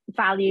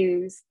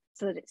values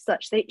so that it's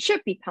such that it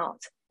should be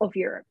part of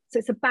Europe? So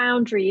it's a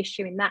boundary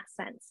issue in that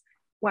sense.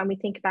 When we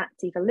think about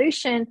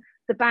devolution,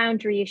 the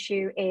boundary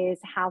issue is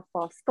how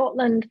far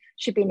Scotland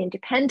should be an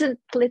independent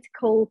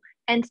political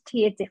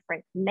entity, a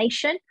different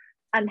nation,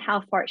 and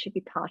how far it should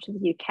be part of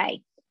the UK.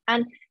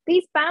 And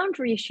these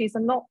boundary issues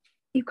are not,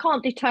 you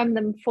can't determine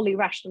them fully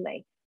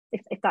rationally,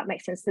 if that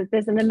makes sense. So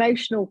there's an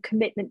emotional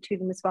commitment to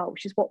them as well,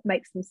 which is what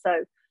makes them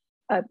so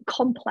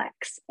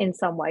complex in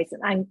some ways,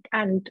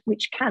 and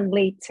which can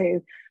lead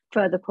to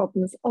further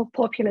problems of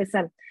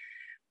populism.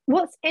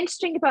 What's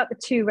interesting about the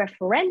two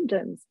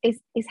referendums is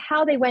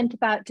how they went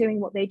about doing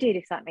what they did,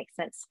 if that makes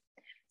sense.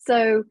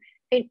 So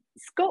in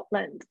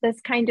Scotland,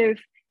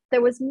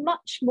 there was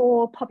much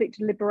more public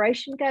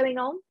deliberation going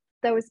on.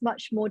 There was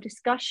much more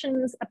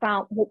discussions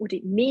about what would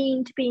it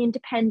mean to be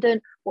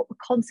independent, what the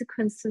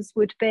consequences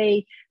would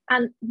be.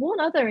 And one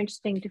other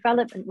interesting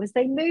development was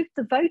they moved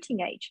the voting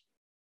age.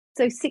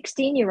 So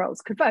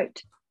 16-year-olds could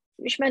vote,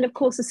 which meant, of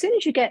course, as soon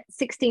as you get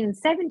 16 and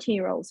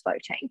 17-year-olds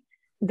voting,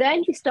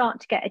 then you start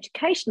to get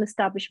educational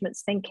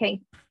establishments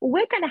thinking, well,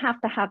 we're going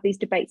to have these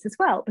debates as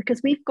well,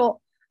 because we've got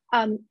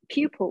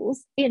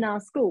pupils in our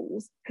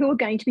schools who are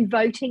going to be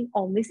voting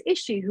on this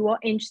issue, who are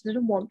interested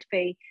and want to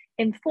be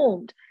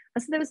informed.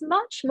 And so there was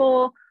much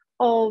more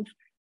of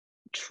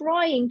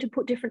trying to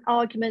put different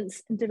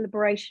arguments and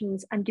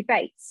deliberations and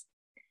debates.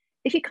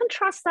 If you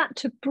contrast that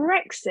to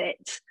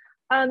Brexit,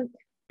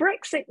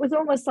 Brexit was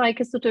almost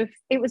like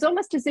it was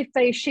almost as if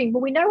they assumed,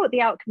 well, we know what the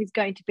outcome is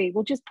going to be.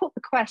 We'll just put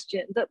the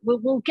question that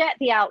we'll get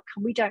the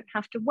outcome. We don't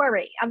have to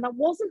worry. And that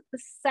wasn't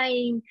the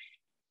same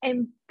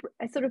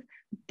sort of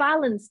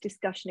balanced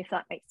discussion, if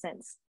that makes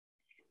sense.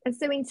 And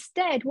so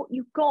instead, what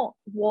you got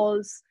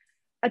was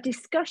a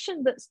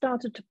discussion that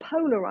started to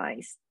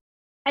polarize.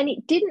 And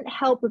it didn't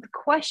help that the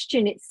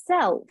question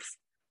itself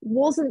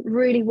wasn't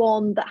really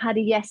one that had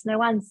a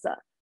yes/no answer.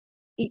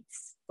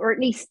 Or at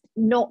least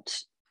not.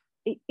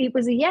 It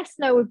was a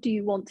yes/no of, do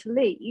you want to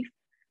leave?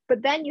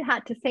 But then you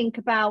had to think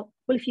about,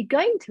 well, if you're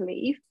going to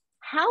leave,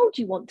 how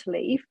do you want to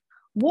leave?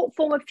 What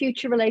form of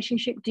future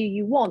relationship do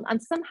you want?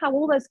 And somehow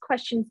all those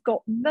questions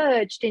got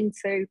merged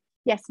into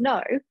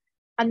yes/no,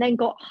 and then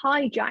got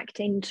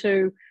hijacked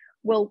into,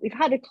 well, we've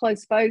had a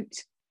close vote,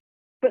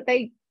 but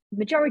the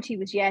majority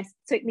was yes.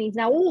 So it means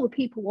now all the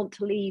people want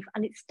to leave,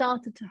 and it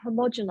started to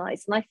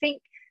homogenize. And I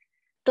think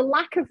the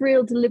lack of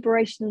real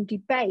deliberation and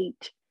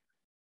debate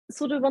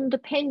sort of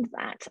underpinned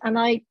that. And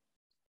I'm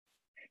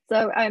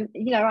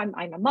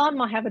a mum,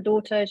 I have a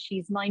daughter,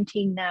 she's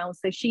 19 now.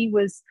 So she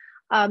was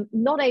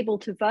not able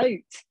to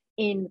vote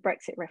in the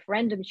Brexit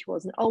referendum. She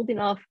wasn't old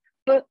enough,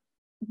 but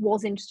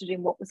was interested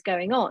in what was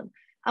going on.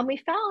 And we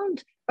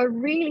found a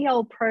really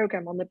old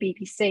program on the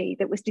BBC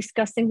that was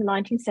discussing the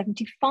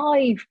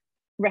 1975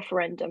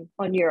 referendum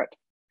on Europe.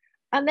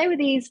 And there were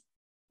these,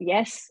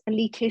 yes,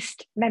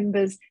 elitist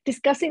members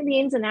discussing the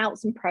ins and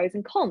outs and pros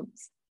and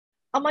cons.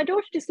 And my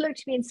daughter just looked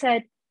at me and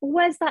said, well,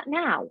 where's that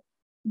now?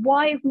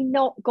 Why have we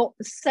not got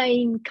the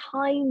same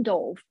kind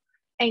of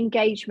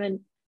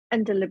engagement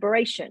and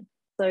deliberation?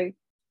 So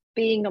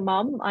being a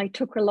mum, I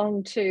took her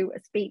along to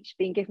a speech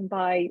being given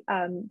by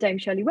Dame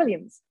Shirley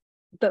Williams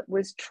that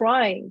was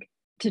trying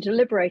to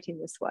deliberate in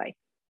this way.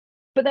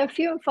 But they're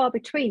few and far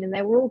between, and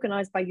they were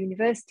organised by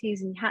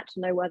universities, and you had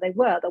to know where they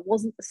were. There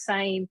wasn't the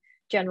same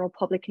general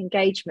public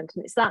engagement.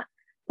 And it's that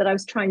I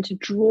was trying to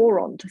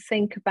draw on to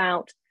think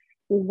about,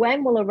 well,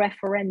 when will a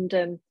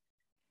referendum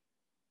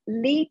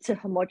lead to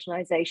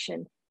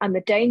homogenization and the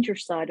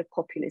dangerous side of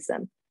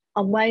populism?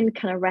 And when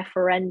can a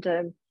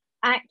referendum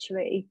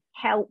actually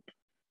help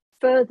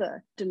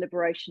further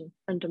deliberation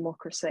and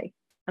democracy?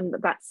 And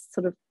that's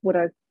sort of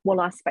one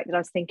aspect that I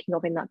was thinking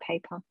of in that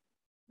paper.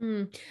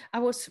 I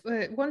was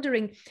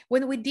wondering,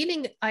 when we're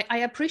dealing, I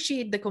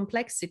appreciate the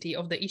complexity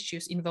of the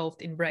issues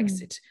involved in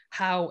Brexit,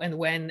 how and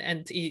when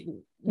and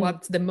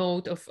what the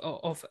mode of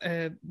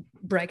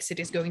Brexit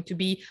is going to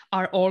be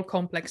are all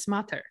complex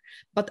matter.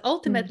 But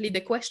ultimately,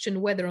 the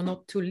question whether or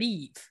not to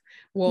leave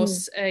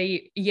was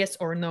a yes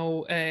or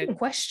no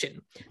question.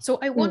 So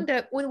I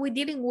wonder, when we're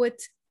dealing with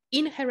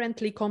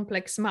inherently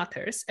complex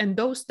matters and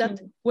those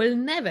that will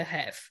never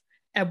have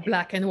a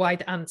black and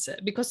white answer,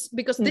 because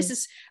this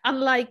is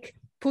unlike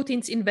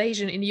Putin's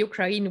invasion in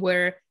Ukraine,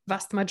 where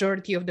vast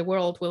majority of the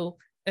world will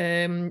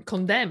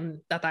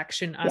condemn that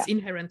action as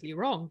inherently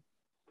wrong.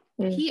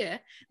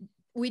 Here,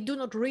 we do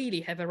not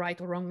really have a right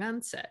or wrong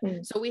answer.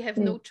 So we have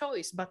no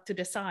choice but to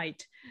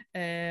decide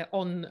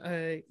on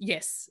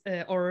yes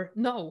or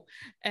no.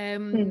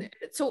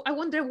 So I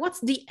wonder,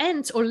 what's the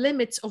ends or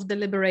limits of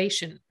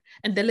deliberation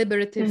and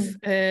deliberative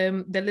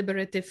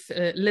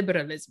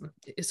liberalism,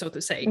 so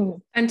to say.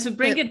 And to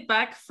bring it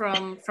back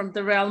from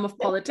the realm of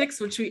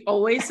politics, which we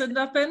always end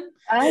up in.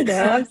 I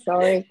know, I'm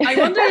sorry. I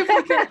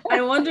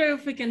wonder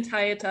if we can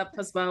tie it up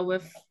as well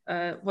with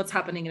what's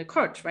happening in a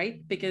court,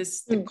 right?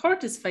 Because the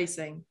court is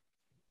facing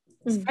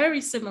very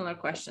similar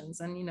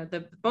questions. And,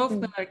 both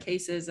Miller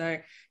cases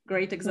are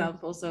great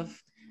examples of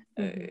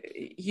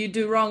you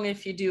do wrong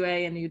if you do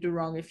A and you do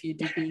wrong if you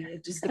do B.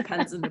 It just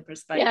depends on the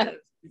perspective.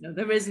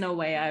 There is no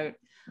way out.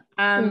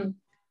 And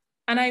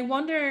I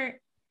wonder,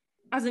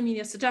 as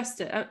Emilia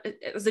suggested,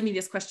 as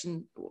Emilia's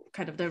question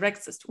kind of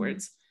directs us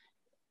towards,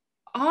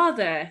 are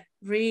there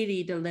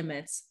really the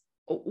limits?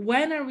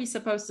 When are we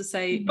supposed to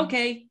say,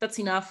 okay, that's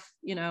enough,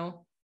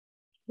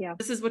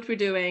 this is what we're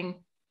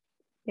doing.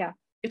 Yeah.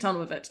 Get on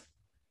with it.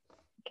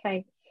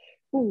 Okay.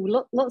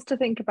 Ooh, lots to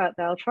think about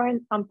there. I'll try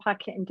and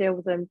unpack it and deal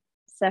with them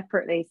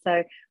separately.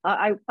 So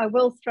I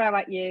will throw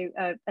at you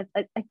a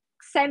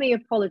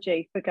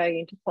semi-apology for going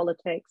into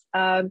politics.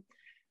 As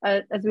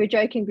we were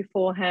joking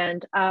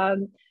beforehand,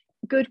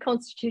 good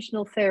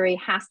constitutional theory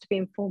has to be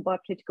informed by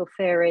political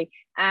theory,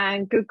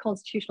 and good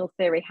constitutional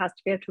theory has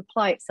to be able to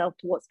apply itself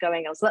to what's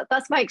going on. So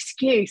that's my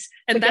excuse.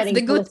 And that's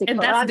the good. And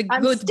that's the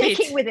good bit. I'm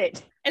sticking with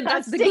it. And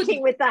I'm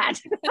sticking with that.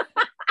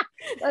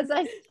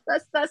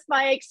 That's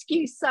my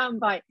excuse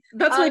soundbite.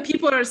 That's why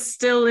people are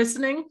still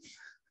listening.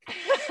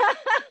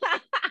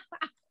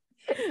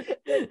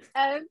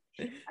 I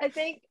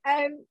think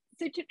so.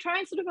 To try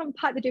and sort of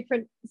unpack the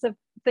different sort of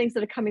things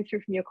that are coming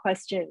through from your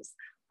questions.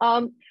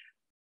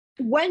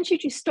 When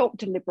should you stop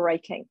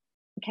deliberating?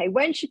 Okay,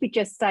 when should we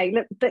just say,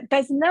 look,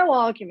 there's no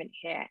argument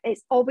here.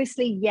 It's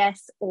obviously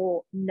yes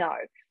or no.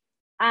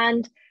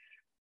 And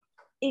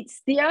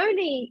it's the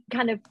only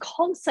kind of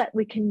concept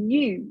we can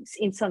use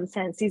in some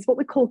sense is what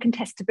we call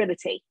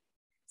contestability.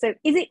 So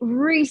is it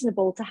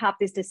reasonable to have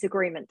this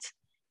disagreement,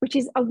 which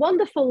is a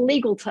wonderful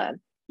legal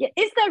term. Yeah,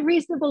 is there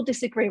reasonable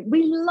disagreement?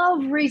 We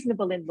love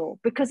reasonable in law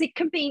because it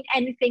can mean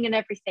anything and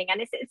everything.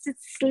 And it's a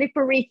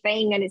slippery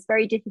thing and it's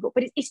very difficult,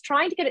 but it's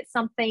trying to get at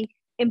something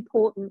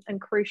important and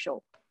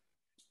crucial.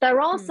 There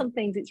are some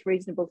things it's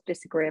reasonable to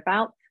disagree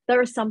about. There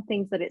are some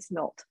things that it's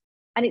not.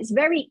 And it's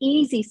very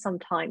easy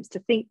sometimes to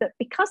think that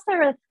because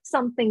there are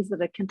some things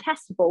that are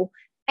contestable,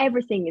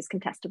 everything is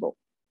contestable.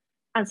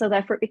 And so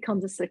therefore it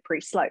becomes a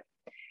slippery slope.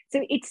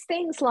 So it's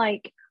things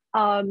like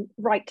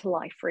right to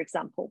life, for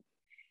example.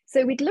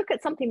 So we'd look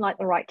at something like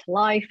the right to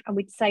life and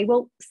we'd say,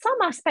 well,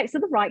 some aspects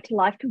of the right to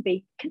life can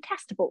be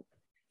contestable.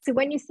 So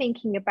when you're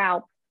thinking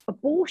about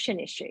abortion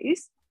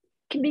issues,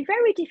 it can be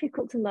very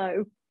difficult to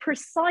know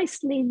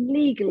precisely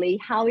legally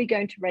how we're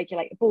going to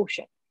regulate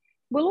abortion.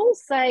 We'll all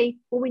say,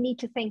 well, we need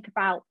to think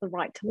about the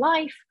right to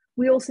life.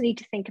 We also need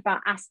to think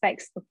about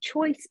aspects of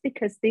choice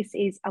because this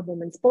is a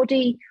woman's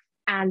body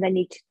and they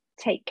need to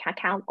take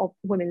account of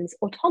women's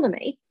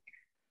autonomy.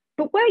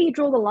 But where you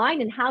draw the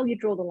line and how you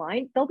draw the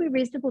line, there'll be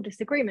reasonable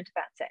disagreement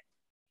about it.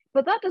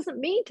 But that doesn't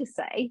mean to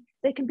say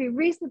there can be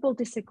reasonable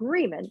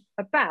disagreement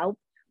about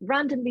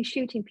randomly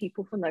shooting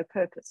people for no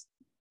purpose.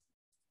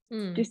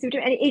 Do you see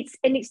what I mean?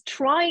 And it's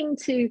trying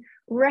to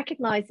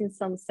recognize in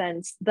some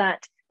sense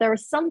that there are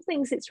some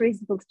things it's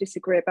reasonable to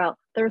disagree about.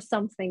 There are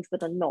some things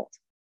that are not.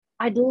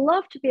 I'd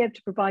love to be able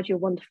to provide you a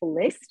wonderful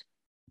list,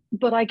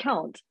 but I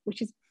can't,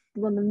 which is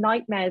one of the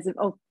nightmares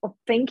of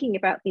thinking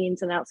about the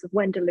ins and outs of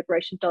when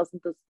deliberation does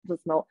and does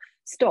not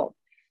stop.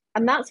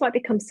 And that's why it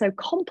becomes so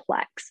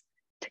complex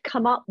to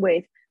come up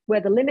with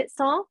where the limits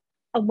are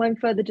and when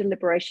further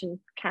deliberation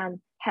can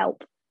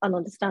help and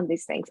understand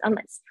these things. And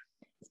it's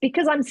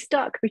because I'm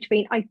stuck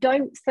between, I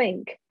don't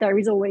think there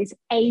is always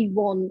a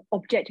one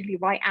objectively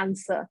right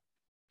answer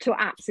to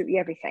absolutely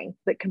everything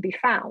that can be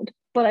found.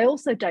 But I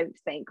also don't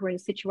think we're in a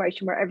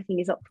situation where everything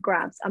is up for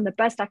grabs. And the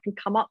best I can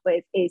come up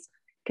with is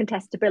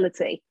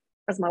contestability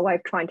as my way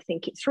of trying to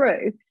think it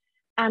through.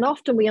 And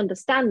often we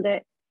understand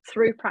it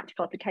through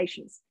practical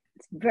applications.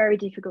 It's very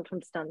difficult to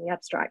understand the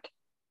abstract.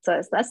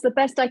 So that's the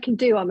best I can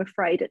do, I'm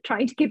afraid, at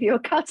trying to give you a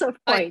cutoff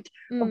point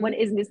of when it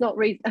isn't, it's not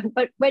reason,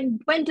 but when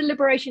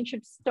deliberation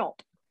should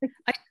stop.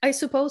 I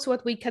suppose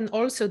what we can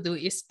also do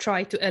is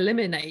try to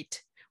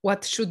eliminate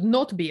what should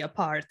not be a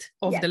part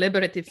of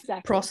deliberative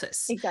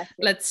process.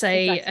 Let's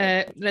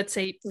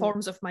say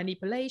forms of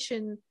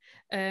manipulation,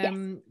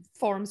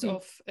 forms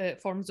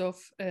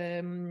of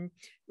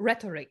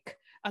rhetoric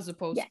as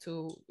opposed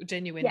to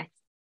genuine.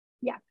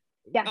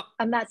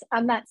 And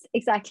that's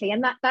exactly,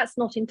 and that's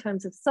not in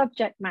terms of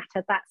subject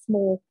matter. That's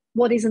more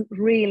what isn't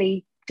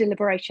really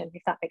deliberation,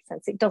 if that makes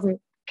sense. It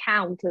doesn't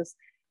count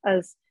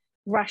as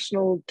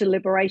rational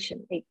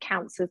deliberation. It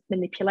counts as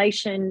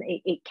manipulation.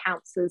 It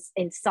counts as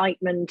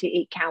incitement.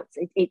 It counts.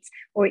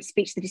 Or it's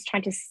speech that is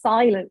trying to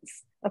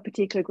silence a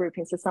particular group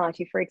in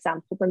society, for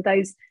example. Then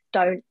those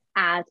don't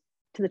add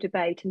to the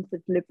debate and to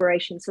the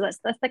deliberation. So that's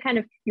the kind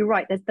of, you're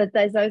right.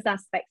 There's those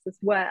aspects as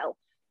well.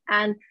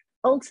 And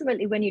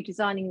ultimately, when you're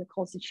designing the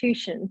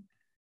Constitution,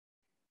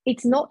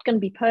 it's not going to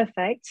be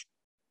perfect,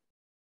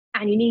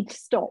 and you need to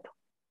stop.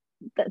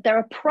 There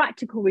are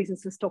practical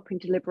reasons for stopping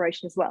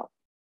deliberation as well.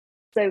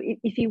 So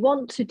if you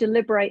want to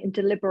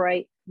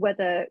deliberate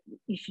whether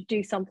you should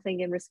do something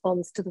in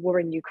response to the war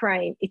in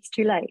Ukraine, it's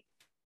too late.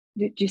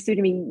 Do you see what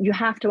I mean? You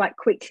have to act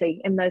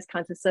quickly in those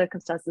kinds of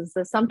circumstances.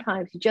 So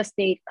sometimes you just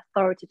need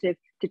authoritative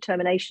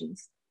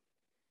determinations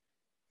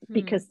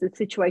because the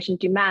situation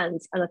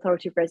demands an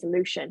authoritative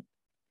resolution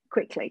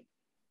quickly.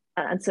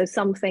 And so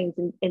some things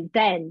in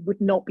then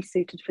would not be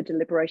suited for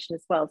deliberation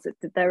as well. So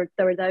there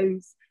are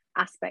those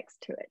aspects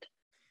to it.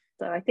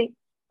 So I think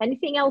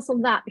anything else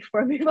on that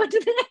before I move on to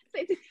the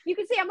next thing? You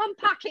can see I'm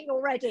unpacking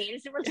already.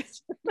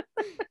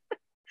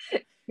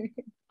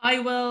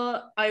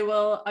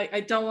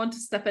 I don't want to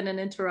step in and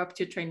interrupt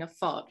your train of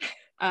thought.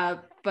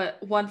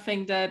 But one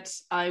thing that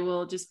I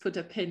will just put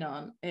a pin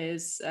on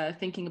is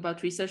thinking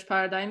about research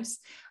paradigms.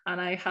 And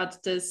I had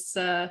this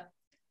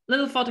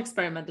little thought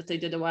experiment that I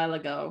did a while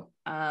ago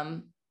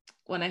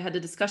when I had a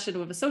discussion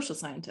with a social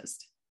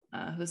scientist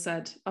who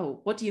said,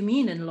 "Oh, what do you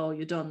mean in law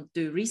you don't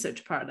do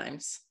research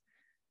paradigms?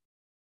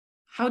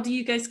 How do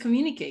you guys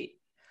communicate?"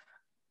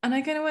 And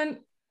I kind of went,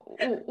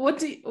 what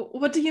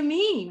do you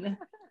mean? And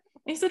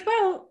he said,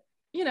 well,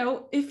 you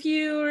know, if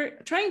you're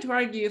trying to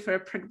argue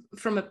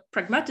from a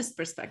pragmatist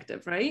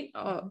perspective, right,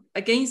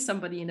 against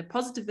somebody in a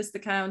positivist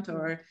account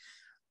or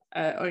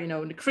you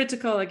know, in a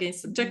critical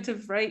against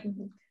subjective, right,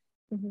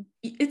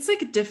 it's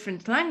like a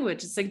different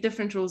language. It's like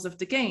different rules of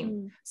the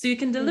game. So you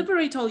can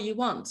deliberate all you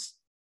want,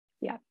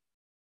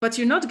 but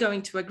you're not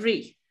going to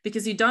agree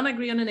because you don't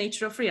agree on the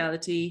nature of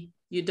reality.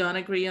 You don't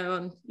agree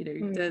on, you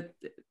know,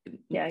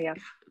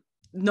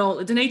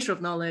 the nature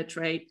of knowledge,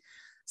 right?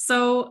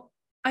 So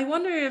I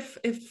wonder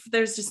if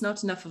there's just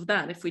not enough of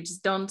that, if we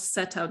just don't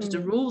set out the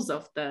rules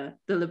of the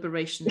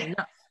deliberation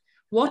enough.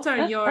 What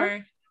are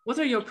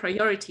your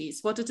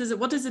priorities? What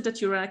is it that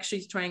you're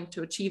actually trying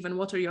to achieve, and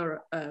what are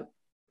your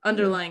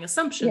underlying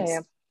assumptions?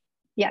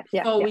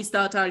 We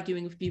start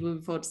arguing with people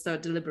before we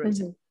start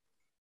deliberating.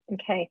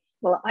 Okay,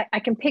 well, I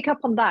can pick up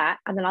on that,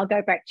 and then I'll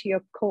go back to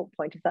your court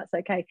point, if that's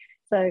okay.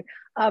 So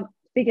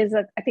because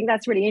I think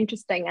that's really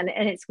interesting, and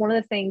it's one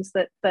of the things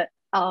that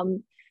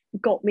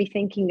got me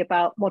thinking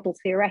about model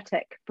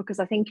theoretic, because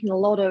I think in a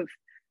lot of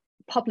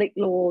public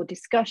law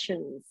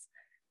discussions,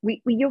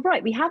 you're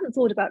right, we haven't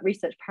thought about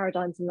research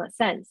paradigms in that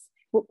sense.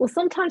 We'll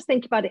sometimes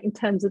think about it in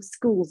terms of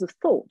schools of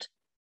thought,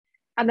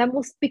 and then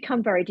we'll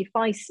become very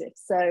divisive.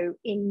 So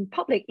in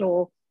public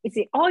law,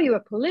 are you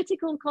a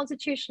political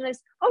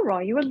constitutionalist or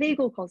are you a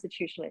legal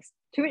constitutionalist?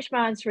 To which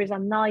my answer is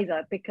I'm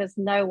neither, because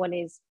no one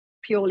is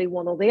purely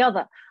one or the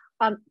other.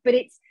 But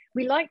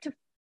we like to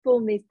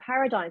form these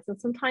paradigms, and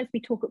sometimes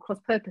we talk at cross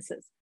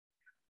purposes.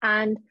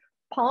 And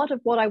part of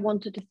what I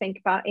wanted to think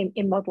about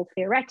in model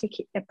theoretic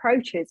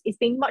approaches is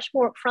being much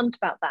more upfront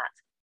about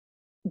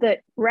that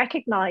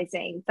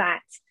recognizing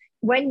that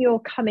when you're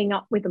coming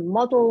up with a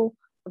model,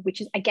 which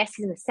is, I guess,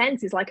 in a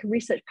sense, is like a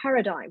research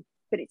paradigm,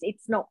 but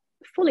it's not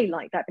fully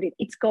like that, but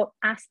it's got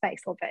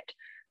aspects of it.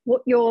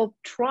 What you're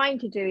trying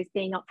to do is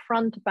being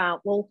upfront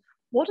about, well,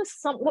 what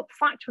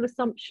factual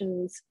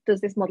assumptions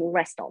does this model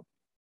rest on?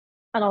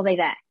 And are they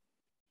there?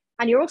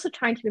 And you're also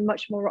trying to be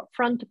much more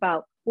upfront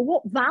about, well,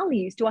 what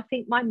values do I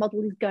think my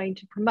model is going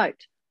to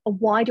promote? Or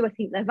why do I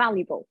think they're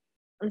valuable?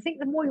 And I think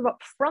the more you're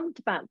upfront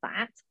about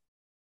that,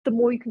 the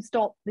more you can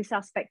stop this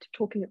aspect of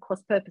talking at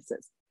cross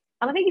purposes.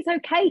 And I think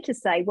it's okay to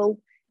say, well,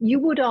 you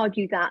would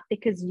argue that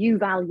because you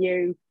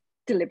value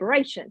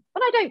deliberation,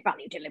 but I don't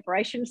value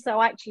deliberation. So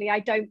actually, I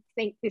don't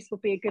think this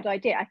would be a good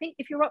idea. I think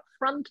if you're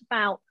upfront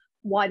about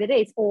why that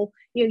is, or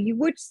you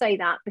would say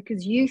that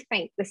because you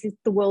think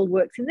the world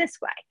works in this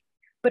way,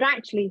 but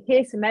actually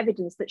here's some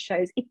evidence that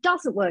shows it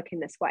doesn't work in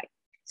this way.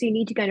 So you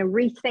need to go and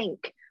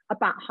rethink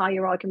about how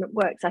your argument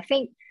works. I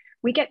think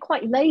we get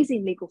quite lazy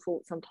in legal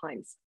thought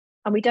sometimes,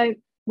 and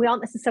we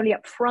aren't necessarily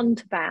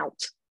upfront about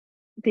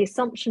the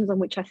assumptions on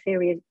which our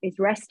theory is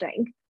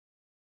resting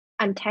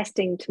and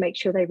testing to make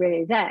sure they're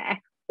really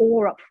there,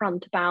 or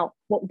upfront about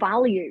what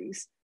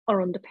values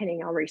are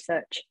underpinning our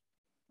research.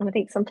 And I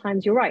think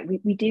sometimes you're right,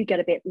 we do get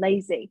a bit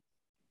lazy.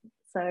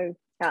 So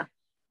yeah.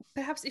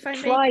 Perhaps if I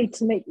try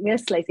to make me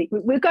less lazy.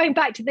 We're going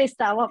back to this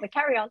now, aren't we?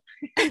 Carry on.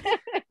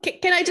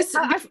 Can I just?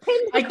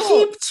 I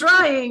keep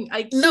trying.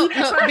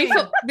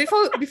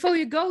 Before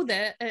you go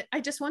there, I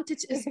just wanted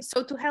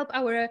to help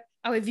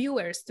our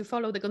viewers to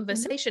follow the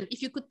conversation.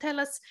 If you could tell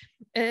us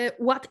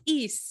what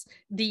is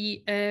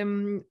the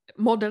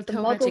model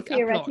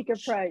theoretic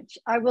approach.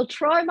 I will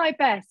try my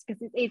best,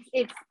 because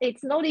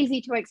it's not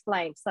easy to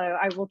explain. So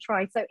I will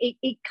try. So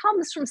it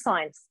comes from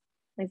science.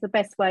 Is the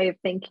best way of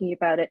thinking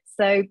about it.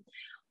 So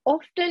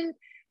often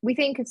we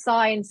think of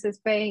science as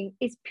being,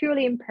 it's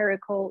purely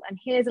empirical, and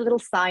here's a little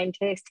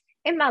scientist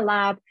in my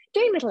lab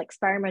doing little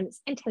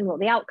experiments and telling what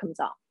the outcomes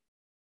are.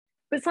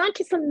 But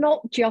scientists are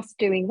not just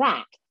doing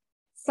that.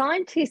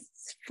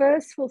 Scientists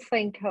first will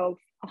think of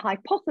a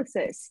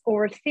hypothesis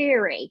or a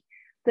theory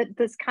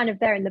that's kind of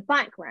there in the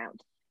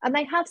background, and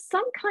they have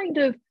some kind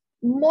of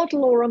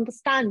model or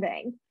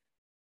understanding,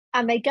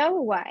 and they go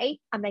away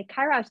and they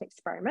carry out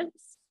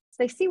experiments.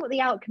 So they see what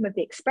the outcome of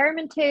the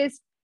experiment is,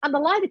 and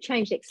they'll either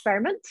change the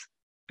experiment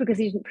because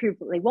he didn't prove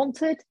what they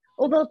wanted,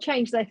 or they'll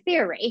change their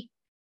theory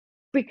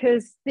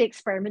because the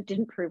experiment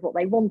didn't prove what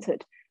they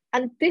wanted.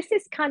 And this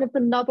is kind of the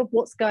nub of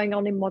what's going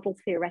on in model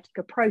theoretic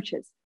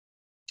approaches.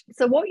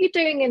 So what you're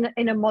doing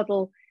in a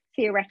model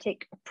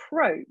theoretic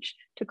approach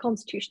to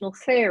constitutional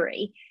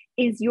theory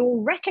is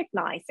you're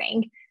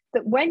recognizing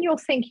that when you're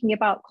thinking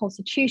about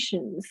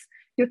constitutions,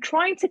 you're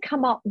trying to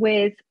come up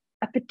with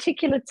a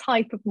particular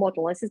type of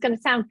model. This is going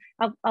to sound,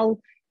 I'll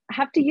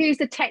have to use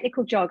the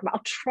technical jargon, but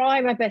I'll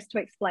try my best to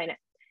explain it.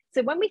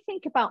 So when we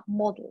think about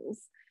models,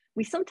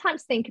 we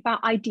sometimes think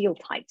about ideal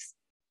types.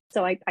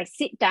 So I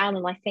sit down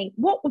and I think,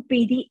 what would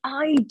be the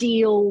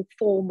ideal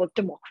form of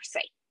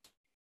democracy?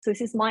 So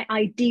this is my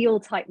ideal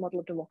type model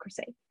of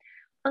democracy.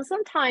 And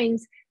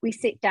sometimes we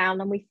sit down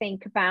and we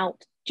think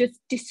about just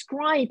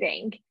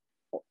describing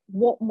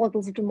what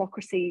models of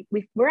democracy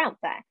were out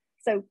there.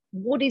 So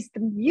what is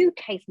the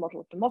UK's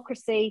model of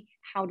democracy?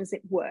 How does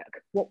it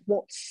work?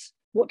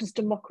 What does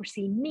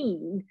democracy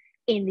mean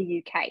in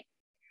the UK?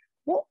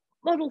 What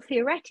model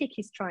theoretic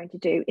is trying to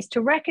do is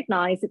to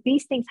recognize that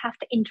these things have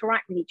to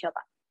interact with each other,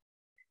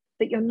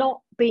 that you're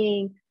not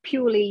being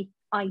purely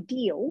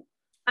ideal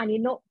and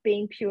you're not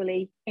being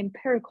purely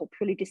empirical,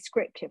 purely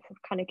descriptive, of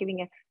kind of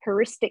giving a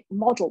heuristic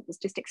model that's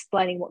just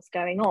explaining what's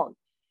going on.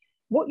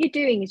 What you're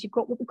doing is you've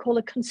got what we call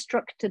a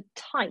constructed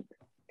type.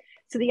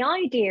 So the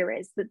idea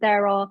is that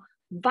there are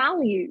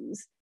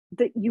values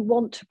that you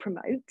want to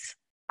promote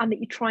and that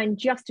you try and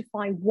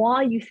justify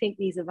why you think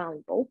these are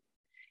valuable.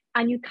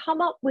 And you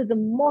come up with a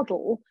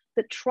model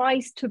that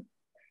tries to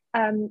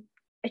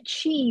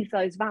achieve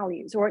those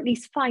values, or at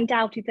least find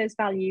out if those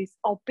values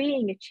are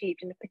being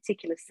achieved in a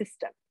particular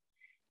system.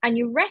 And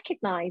you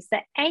recognize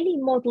that any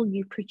model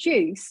you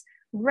produce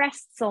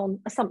rests on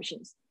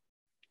assumptions.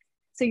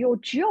 So your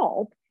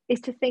job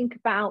is to think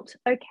about,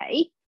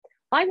 okay,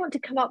 I want to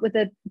come up with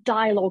a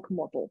dialogue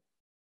model.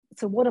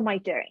 So what am I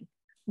doing?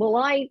 Well,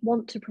 I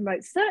want to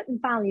promote certain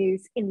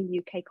values in the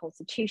UK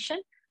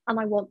Constitution, and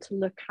I want to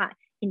look at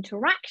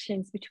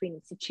interactions between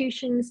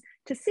institutions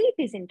to see if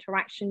these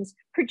interactions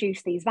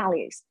produce these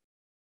values.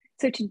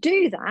 So to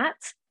do that,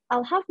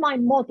 I'll have my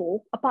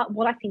model about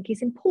what I think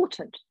is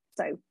important.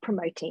 So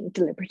promoting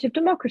deliberative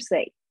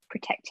democracy,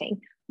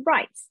 protecting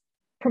rights,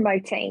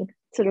 promoting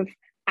sort of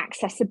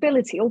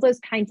accessibility, all those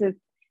kinds of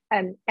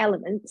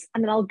elements.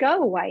 And then I'll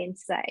go away and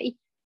say,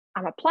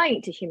 I'm applying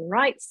it to human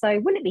rights. So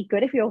wouldn't it be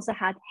good if we also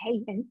had,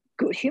 hey,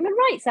 good human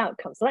rights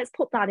outcomes? So let's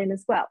put that in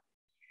as well.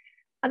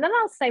 And then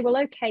I'll say, well,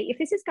 okay, if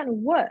this is going to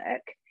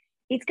work,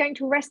 it's going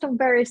to rest on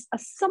various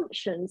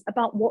assumptions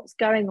about what's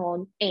going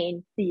on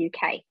in the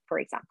UK, for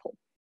example.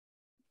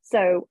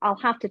 So I'll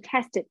have to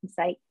test it and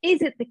say,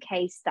 is it the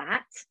case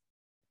that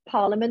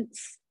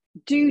parliaments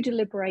do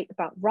deliberate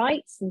about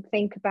rights and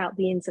think about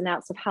the ins and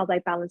outs of how they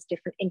balance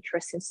different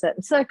interests in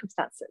certain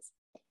circumstances?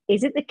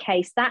 Is it the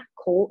case that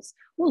courts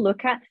will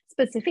look at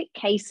specific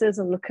cases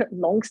and look at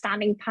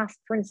long-standing past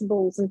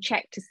principles and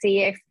check to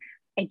see if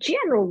a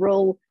general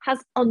rule has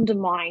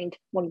undermined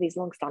one of these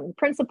long-standing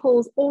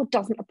principles or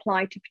doesn't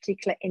apply to a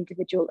particular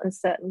individual in a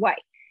certain way?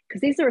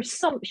 Because these are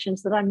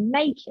assumptions that I'm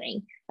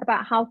making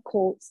about how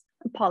courts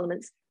and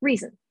parliaments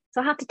reason.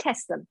 So I have to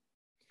test them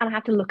and I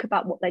have to look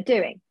about what they're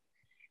doing.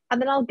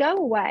 And then I'll go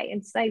away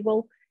and say,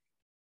 well,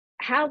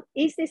 how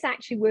is this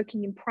actually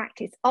working in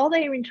practice? Are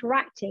they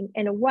interacting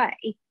in a way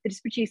that is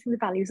producing the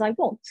values I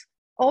want?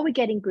 Are we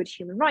getting good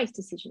human rights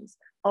decisions?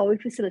 Are we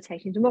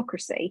facilitating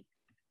democracy?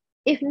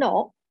 If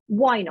not,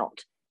 why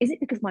not? Is it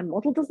because my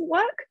model doesn't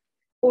work?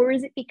 Or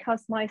is it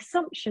because my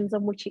assumptions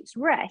on which it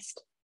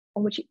rests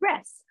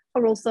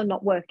are also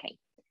not working?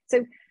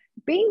 So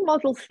being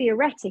model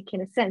theoretic,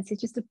 in a sense, is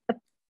just a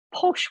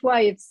posh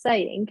way of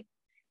saying,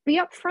 be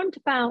upfront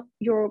about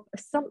your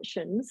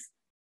assumptions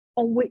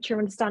on which your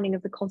understanding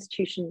of the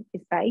Constitution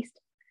is based.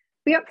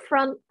 Be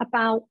upfront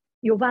about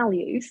your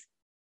values.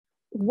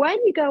 When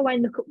you go away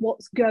and look at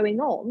what's going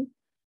on,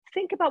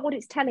 think about what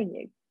it's telling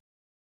you.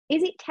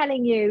 Is it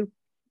telling you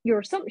your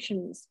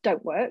assumptions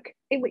don't work,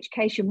 in which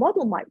case your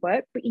model might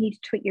work, but you need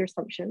to tweak your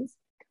assumptions?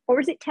 Or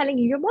is it telling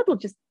you your model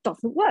just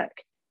doesn't work,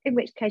 in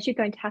which case you're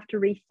going to have to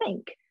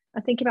rethink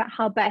and think about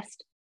how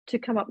best to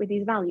come up with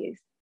these values?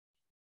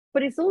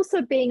 But it's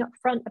also being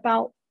upfront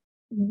about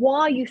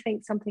why you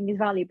think something is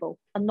valuable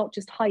and not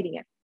just hiding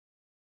it.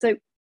 So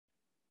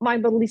my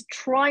model is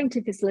trying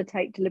to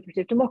facilitate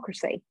deliberative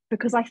democracy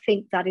because I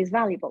think that is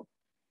valuable.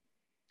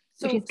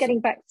 So, which is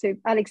getting back to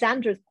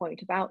Alexandra's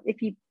point about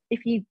if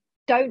you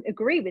don't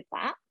agree with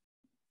that,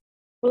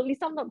 well, at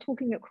least I'm not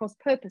talking at cross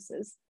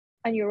purposes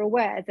and you're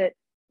aware that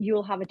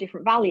you'll have a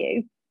different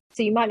value.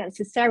 So you might not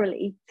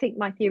necessarily think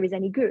my theory is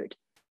any good,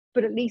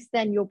 but at least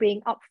then you're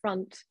being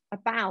upfront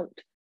about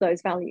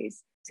those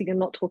values. So you're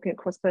not talking at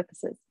cross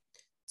purposes.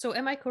 So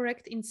am I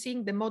correct in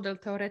seeing the model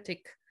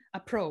theoretic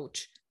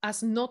approach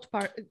as not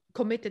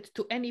committed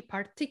to any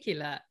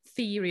particular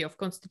theory of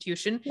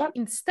constitution? Yep.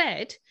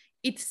 Instead,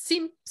 it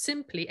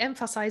simply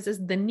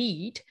emphasizes the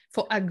need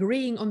for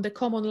agreeing on the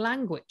common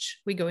language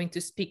we're going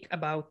to speak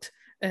about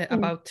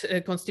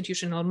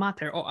constitutional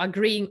matter, or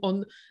agreeing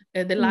on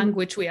the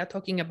language we are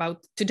talking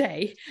about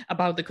today,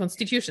 about the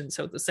constitution,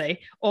 so to say,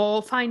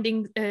 or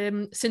finding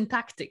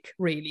syntactic,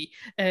 really,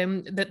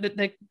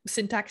 the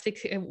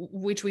syntactic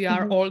which we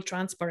are all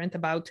transparent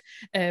about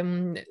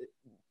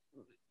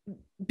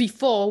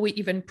before we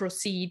even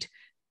proceed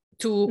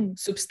to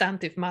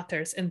substantive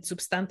matters and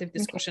substantive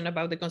discussion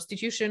about the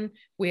constitution.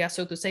 We are,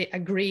 so to say,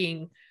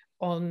 agreeing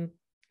on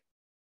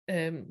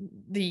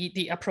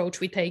the approach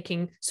we're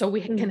taking, so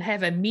we can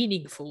have a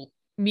meaningful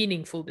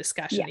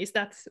discussion. Is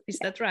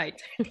that right?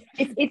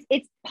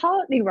 it's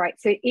partly right.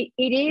 So it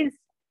is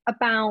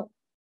about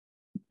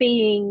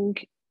being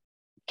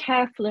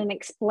careful and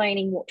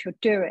explaining what you're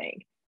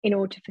doing in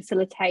order to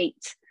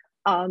facilitate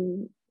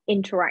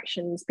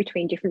interactions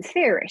between different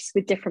theorists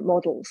with different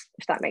models,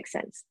 if that makes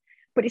sense.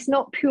 But it's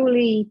not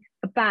purely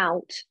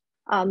about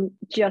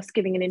just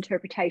giving an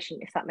interpretation,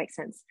 if that makes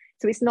sense.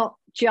 So it's not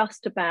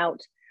just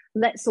about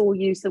let's all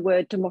use the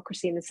word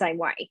democracy in the same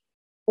way,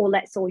 or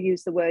let's all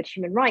use the word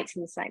human rights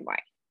in the same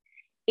way.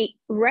 It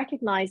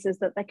recognizes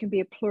that there can be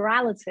a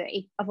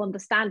plurality of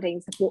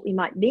understandings of what we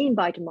might mean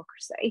by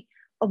democracy,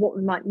 of what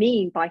we might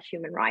mean by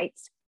human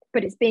rights,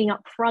 but it's being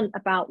upfront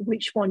about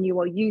which one you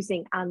are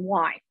using and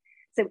why.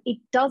 So it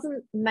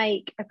doesn't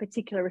make a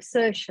particular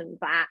assertion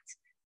that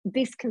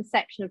this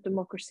conception of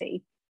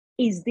democracy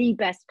is the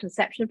best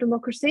conception of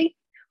democracy,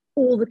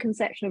 or the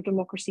conception of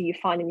democracy you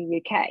find in the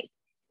UK.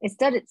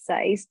 Instead, it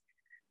says,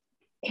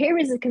 here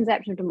is a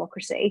conception of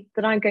democracy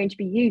that I'm going to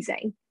be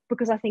using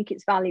because I think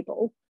it's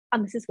valuable,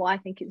 and this is why I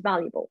think it's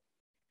valuable.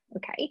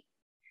 Okay.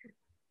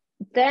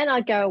 Then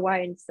I go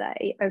away and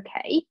say,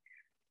 okay,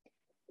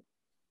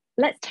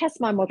 let's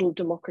test my model of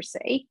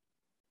democracy.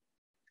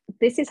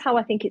 This is how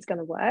I think it's going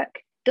to work.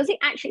 Does it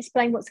actually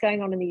explain what's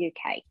going on in the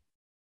UK?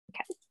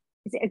 Okay.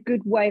 Is it a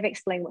good way of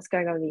explaining what's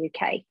going on in the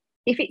UK?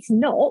 If it's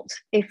not,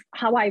 if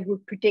how I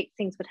would predict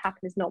things would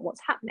happen is not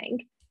what's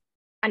happening,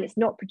 and it's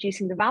not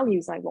producing the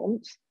values I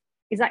want,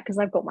 is that because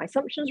I've got my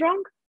assumptions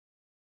wrong?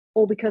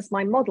 Or because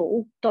my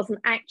model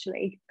doesn't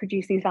actually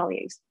produce these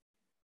values?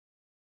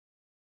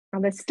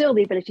 And there's still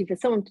the ability for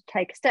someone to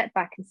take a step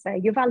back and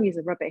say, your values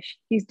are rubbish,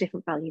 use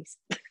different values.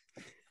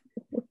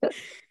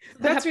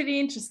 That's really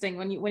interesting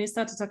when you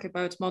start to talk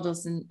about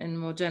models in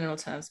more general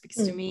terms,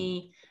 because to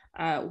me,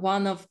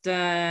 one of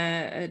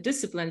the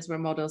disciplines where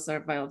models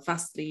are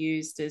vastly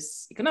used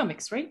is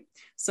economics, right?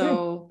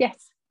 So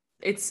yes,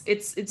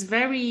 it's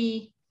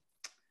very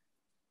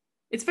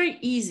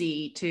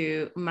easy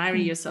to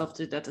marry yourself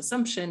to that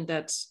assumption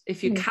that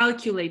if you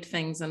calculate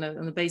things on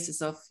the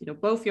basis of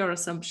both your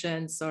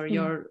assumptions or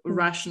your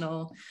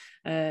rational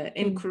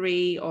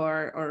inquiry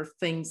or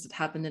things that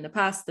happened in the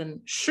past,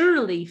 then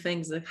surely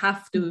things that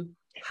have to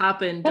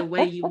happen the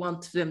way you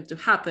want them to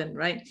happen,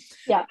 right?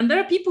 Yeah. And there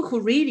are people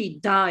who really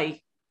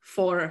die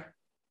for,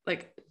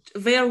 like,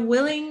 they are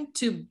willing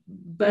to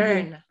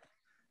burn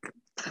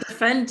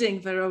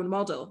defending their own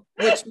model,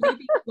 which may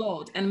be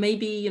flawed and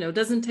maybe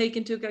doesn't take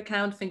into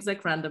account things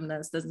like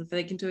randomness, doesn't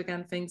take into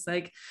account things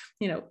like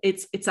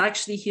it's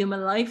actually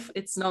human life,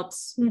 it's not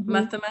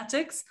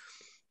mathematics.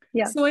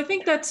 Yeah. So I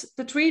think that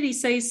really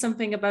says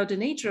something about the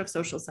nature of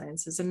social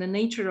sciences and the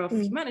nature of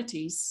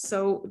humanities.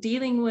 So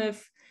dealing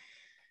with,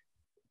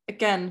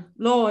 again,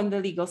 law in the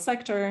legal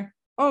sector,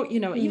 or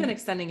even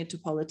extending it to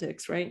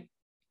politics, right?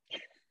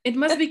 It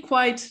must be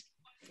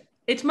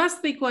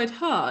quite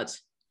hard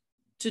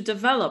to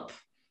develop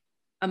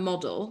a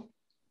model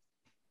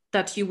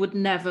that you would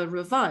never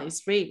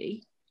revise,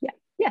 really.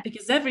 Yeah.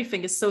 Because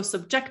everything is so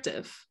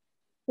subjective.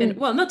 And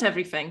well, not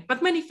everything,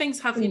 but many things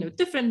have,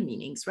 different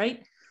meanings,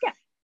 right? Yeah.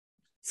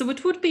 So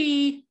it would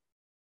be,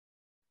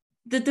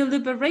 the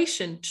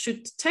deliberation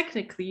should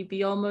technically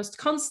be almost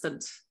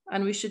constant,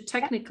 and we should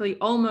technically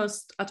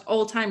almost at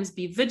all times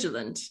be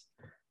vigilant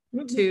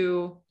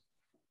to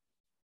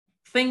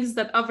things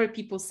that other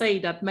people say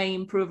that may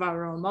improve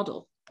our own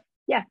model.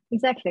 Yeah,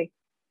 exactly.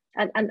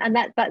 And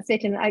that's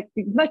it. And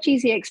much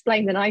easier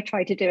explained than I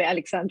try to do it,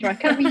 Alexandra.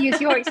 Can we use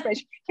your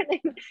expression?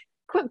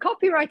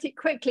 Copyright it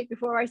quickly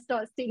before I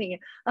start stealing it.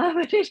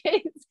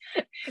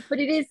 But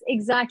it is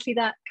exactly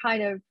that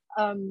kind of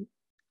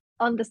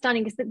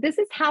understanding, is that this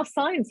is how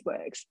science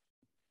works.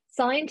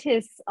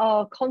 Scientists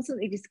are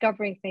constantly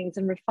discovering things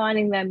and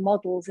refining their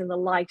models in the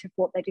light of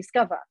what they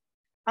discover.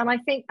 And I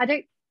think I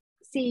don't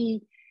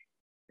see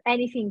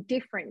anything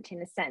different,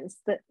 in a sense,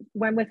 that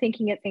when we're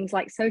thinking at things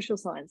like social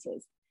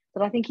sciences,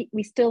 that I think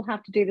we still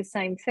have to do the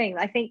same thing.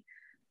 I think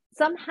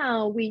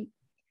somehow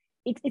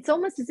it's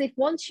almost as if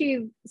once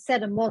you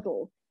set a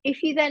model,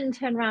 if you then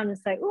turn around and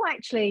say, oh,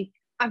 actually,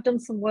 I've done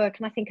some work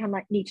and I think I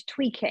might need to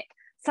tweak it.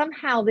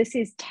 Somehow this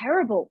is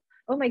terrible.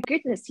 Oh my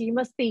goodness, you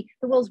must be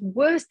the world's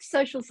worst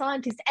social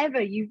scientist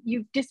ever.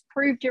 You've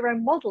disproved your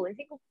own model. And you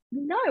think, well,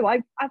 no,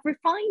 I've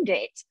refined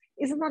it.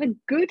 Isn't that a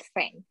good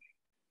thing?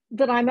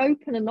 That I'm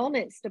open and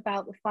honest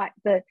about the fact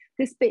that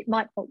this bit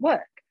might not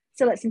work.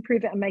 So let's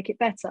improve it and make it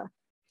better.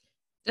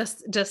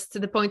 Just to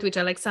the point which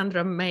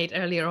Alexandra made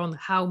earlier on,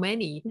 how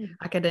many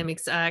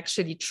academics are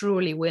actually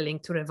truly willing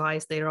to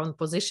revise their own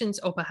positions,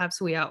 or perhaps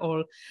we are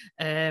all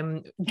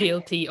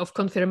guilty of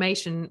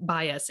confirmation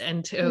bias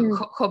and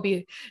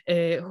hobby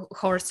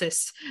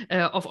horses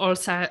of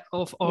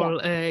all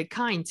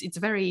kinds. It's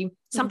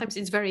sometimes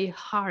it's very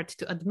hard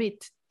to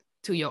admit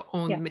to your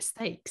own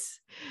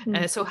mistakes.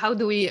 So how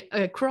do we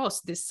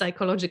cross this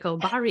psychological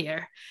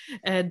barrier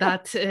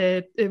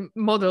that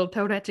model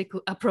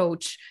theoretical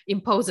approach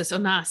imposes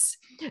on us?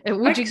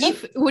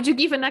 Would you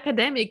give an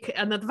academic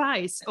an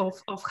advice of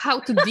how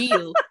to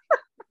deal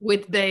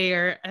with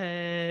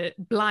their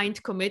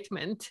blind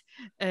commitment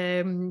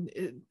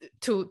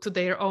to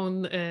their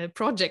own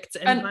projects?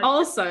 And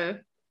also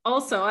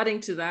adding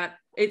to that,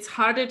 it's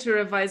harder to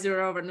revise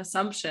your own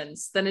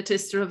assumptions than it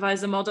is to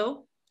revise a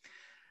model.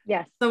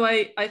 Yes. So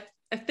I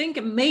think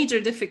a major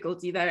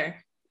difficulty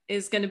there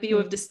is going to be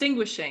with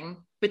distinguishing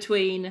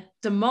between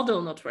the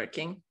model not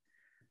working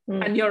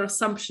and your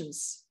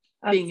assumptions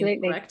being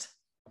incorrect.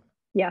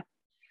 Yeah.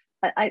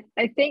 I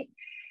think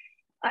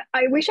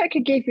I wish I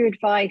could give you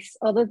advice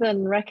other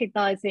than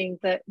recognizing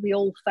that we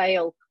all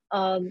fail.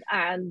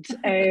 And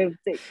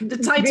the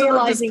title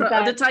of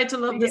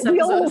this we episode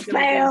all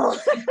fail.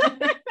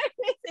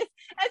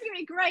 That's gonna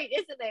be great,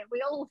 isn't it?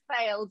 We all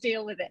fail.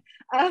 Deal with it.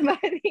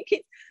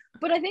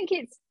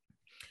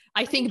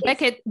 I think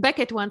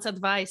Beckett once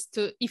advised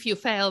to, if you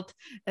failed,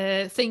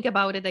 think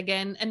about it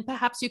again, and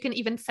perhaps you can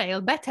even fail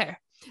better.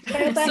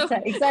 Fail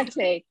better,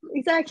 exactly.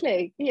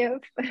 Yeah,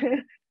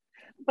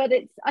 but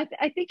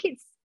I think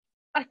it's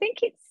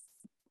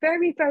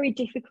very, very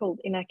difficult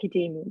in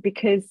academia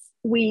because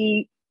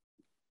we're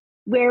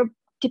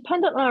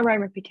dependent on our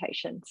own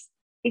reputations.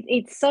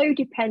 It's so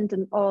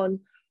dependent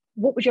on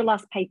what was your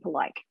last paper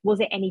like? Was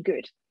it any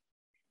good?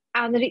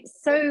 And that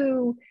it's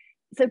so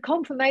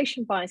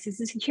confirmation bias is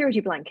a security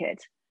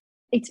blanket.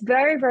 It's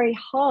very, very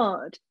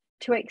hard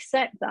to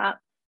accept that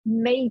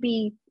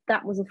maybe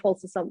that was a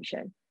false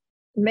assumption.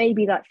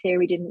 Maybe that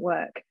theory didn't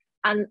work.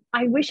 And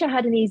I wish I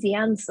had an easy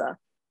answer.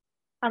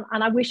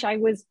 And I wish I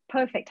was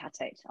perfect at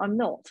it. I'm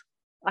not.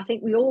 I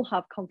think we all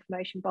have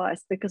confirmation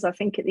bias because I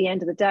think at the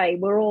end of the day,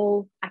 we're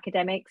all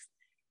academics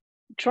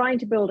trying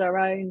to build our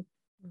own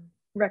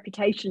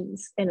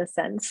reputations in a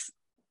sense.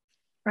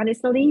 And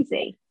it's not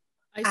easy.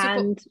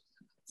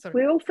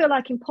 We all feel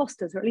like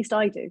imposters, or at least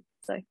I do.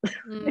 So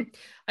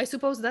I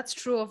suppose that's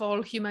true of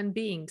all human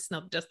beings,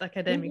 not just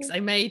academics. I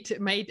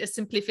made a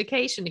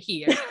simplification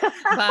here,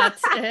 but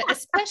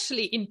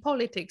especially in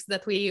politics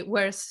that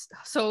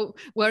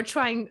we're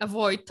trying to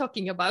avoid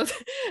talking about.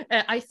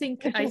 I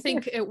think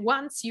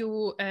once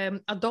you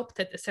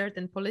adopted a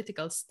certain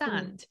political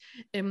stand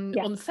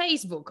on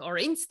Facebook or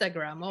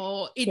Instagram,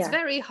 or it's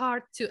very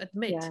hard to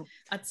admit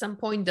at some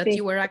point that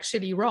you were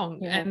actually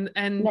wrong. And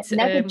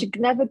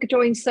never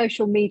join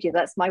social media.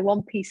 That's my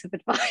one piece of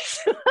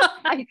advice.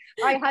 I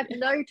have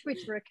no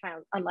Twitter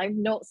account and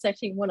I'm not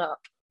setting one up.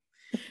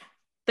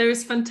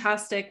 There's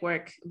fantastic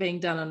work being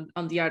done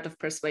on the art of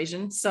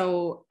persuasion.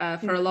 So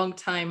for a long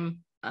time,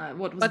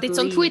 but it's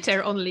on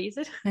Twitter only, is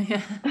it?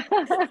 Yeah.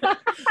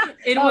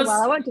 Well,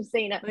 I won't have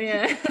seen it.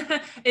 Yeah,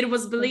 it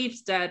was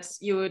believed that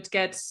you would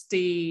get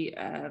the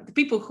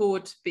people who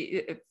would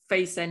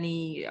face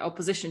any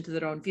opposition to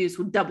their own views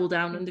would double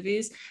down on the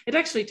views. It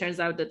actually turns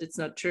out that it's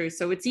not true.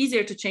 So it's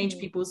easier to change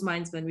people's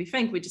minds than we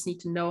think. We just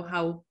need to know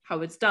how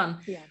it's done.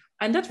 Yeah.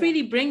 And that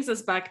really brings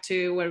us back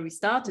to where we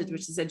started,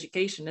 which is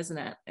education, isn't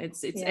it?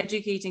 It's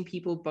educating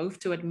people both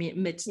to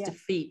admit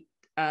defeat,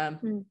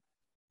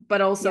 but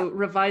also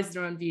revise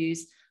their own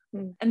views,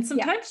 and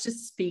sometimes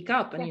just speak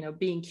up and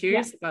being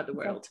curious about the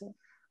world,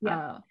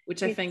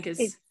 which I think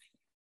is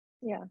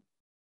so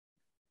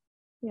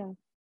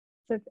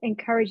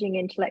encouraging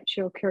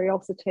intellectual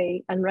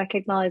curiosity and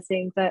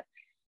recognizing that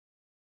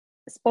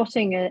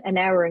spotting an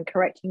error and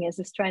correcting it is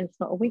a strength,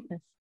 not a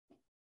weakness.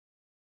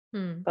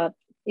 But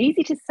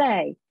easy to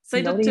say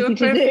that to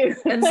do.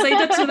 And say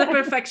that to the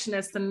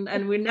perfectionist, and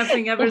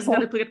nothing ever is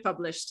going to get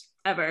published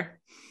ever.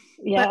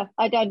 Yeah, but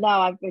I don't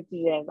know.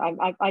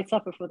 I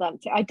suffer for them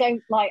too. I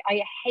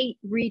hate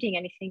reading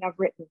anything I've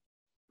written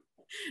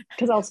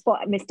because I'll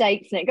spot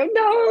mistakes and go,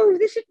 no,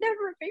 this should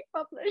never have been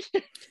published.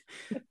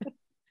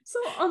 So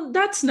on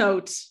that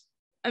note,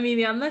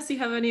 Amelia, unless you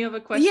have any other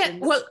questions. Yeah,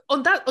 well,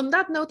 on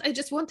that note, I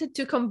just wanted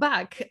to come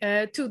back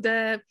to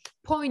the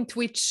point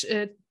which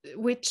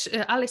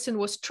Alison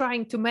was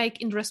trying to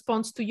make in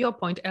response to your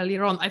point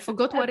earlier on. I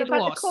forgot what it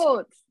was.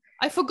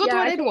 I forgot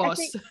what it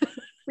was.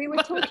 We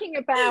were talking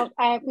about,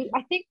 I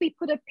think we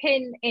put a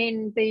pin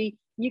in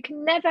you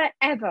can never,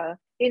 ever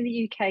in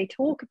the UK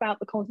talk about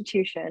the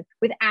Constitution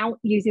without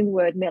using the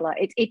word Miller.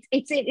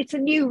 It's a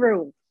new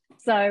rule.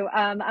 So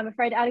I'm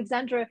afraid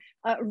Alexandra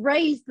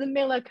raised the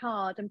Miller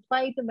card and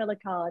played the Miller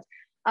card,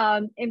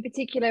 in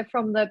particular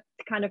from the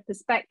kind of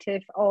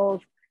perspective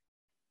of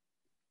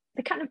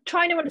the kind of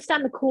trying to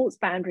understand the court's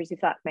boundaries, if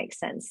that makes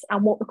sense,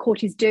 and what the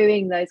court is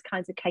doing in those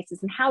kinds of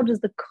cases, and how does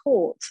the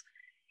court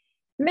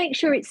make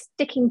sure it's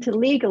sticking to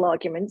legal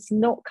arguments,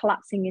 not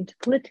collapsing into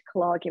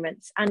political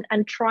arguments,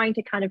 and trying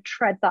to kind of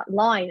tread that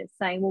line and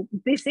saying, well,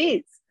 this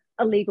is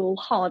a legal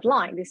hard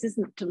line. This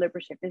isn't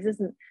deliberative. This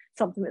isn't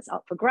something that's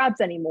up for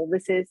grabs anymore.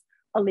 This is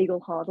a legal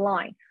hard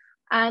line.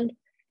 And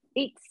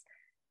it's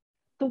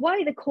the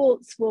way the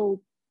courts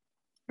will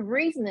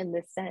reason in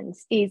this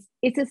sense is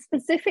it's a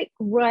specific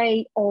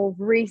way of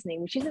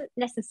reasoning, which isn't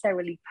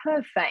necessarily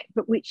perfect,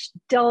 but which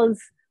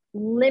does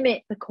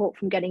limit the court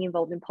from getting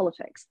involved in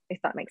politics, if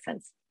that makes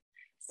sense.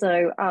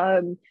 So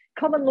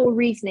common law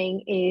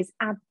reasoning is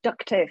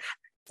abductive.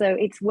 So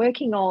it's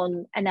working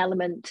on an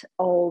element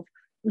of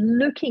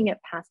looking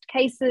at past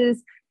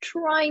cases,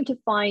 trying to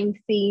find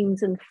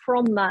themes, and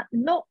from that,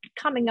 not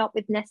coming up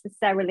with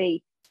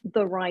necessarily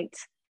the right,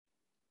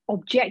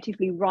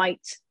 objectively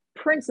right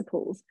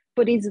principles,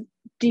 but is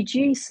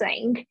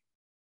deducing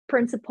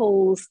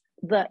principles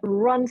that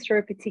runs through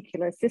a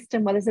particular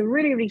system where there's a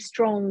really, really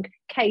strong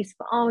case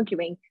for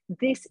arguing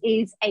this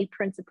is a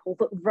principle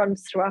that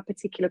runs through our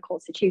particular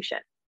constitution.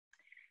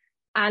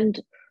 And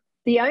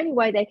the only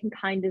way they can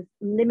kind of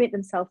limit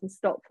themselves and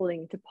stop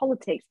falling into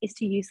politics is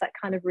to use that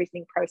kind of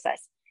reasoning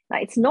process. Now,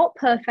 it's not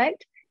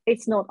perfect,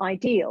 it's not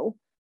ideal,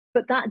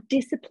 but that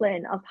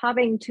discipline of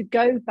having to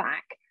go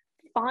back,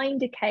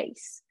 find a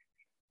case,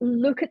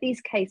 look at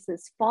these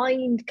cases,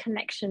 find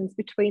connections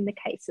between the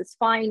cases,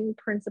 find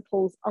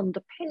principles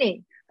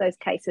underpinning those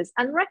cases,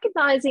 and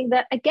recognizing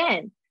that,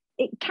 again,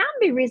 it can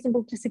be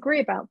reasonable to disagree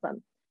about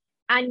them.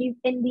 And you,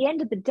 in the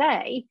end of the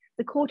day,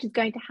 the court is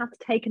going to have to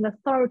take an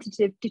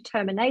authoritative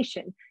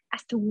determination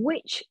as to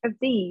which of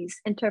these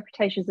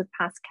interpretations of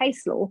past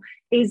case law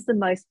is the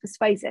most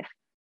persuasive.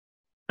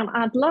 And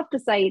I'd love to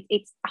say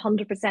it's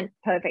 100%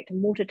 perfect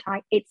and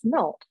watertight. It's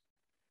not.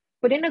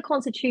 But in a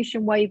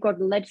constitution where you've got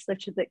a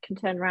legislature that can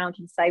turn around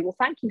and say, well,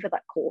 thank you for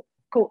that court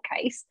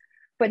case,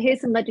 but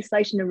here's some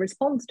legislation in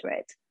response to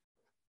it,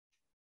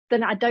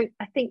 then I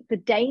think the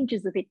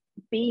dangers of it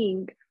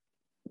being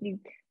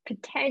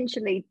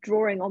potentially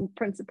drawing on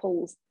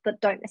principles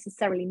that don't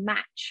necessarily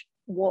match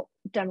what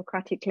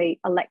democratically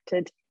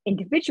elected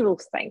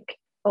individuals think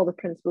are the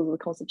principles of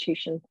the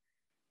Constitution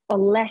are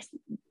less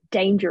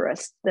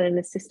dangerous than in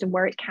a system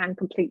where it can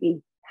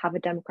completely have a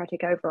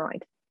democratic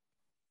override.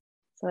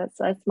 So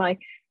that's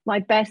my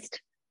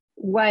best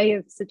way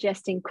of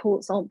suggesting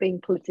courts aren't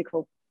being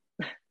political.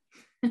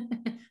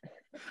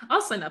 I'll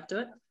sign up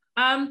to it.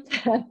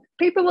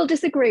 People will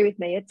disagree with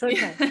me. It's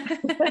okay.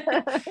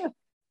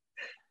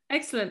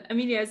 Excellent.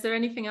 Amelia, is there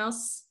anything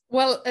else?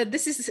 Well,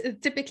 this is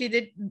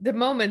typically the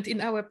moment in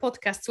our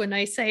podcasts when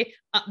I say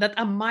that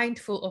I'm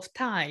mindful of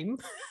time.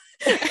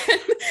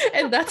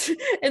 and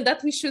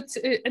that we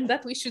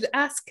should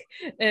ask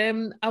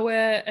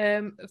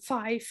our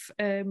 5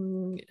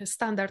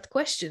 standard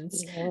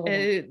questions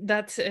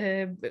that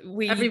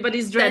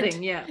everybody's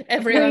dreading. Yeah,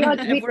 everyone's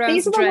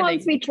these are the dreading.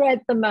 ones we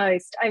dread the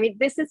most. I mean,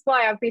 this is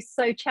why I've been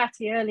so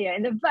chatty earlier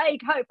in the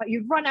vague hope that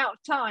you've run out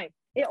of time.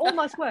 It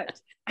almost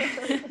worked.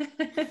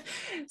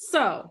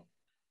 So,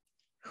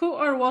 who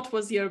or what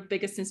was your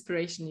biggest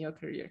inspiration in your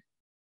career?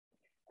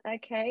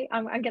 Okay,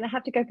 I'm going to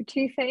have to go for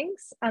 2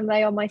 things, and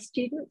they are my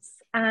students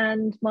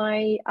and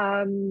my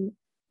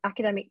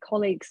academic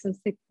colleagues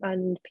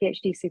and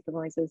PhD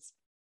supervisors.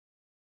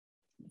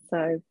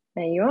 So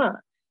there you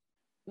are.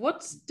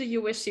 What do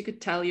you wish you could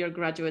tell your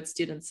graduate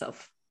student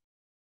self?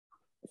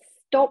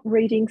 Stop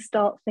reading,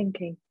 start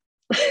thinking.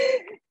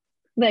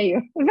 There you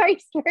are. Very,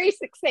 very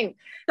succinct.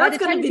 That's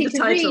going to be the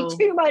title.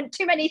 Read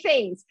too many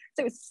things.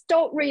 So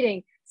stop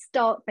reading,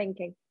 start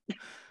thinking.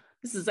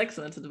 This is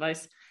excellent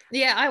advice.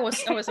 Yeah, I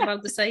was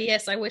about to say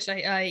yes. I wish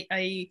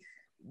I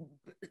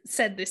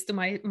said this to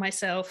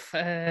myself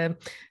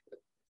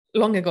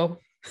long ago.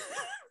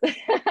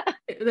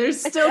 There's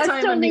still time. I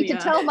still need to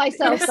tell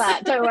myself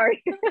that. Don't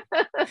worry.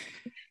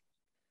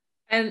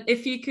 And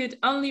if you could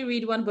only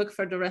read one book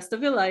for the rest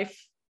of your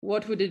life,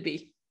 what would it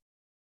be?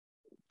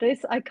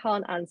 This I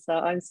can't answer.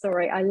 I'm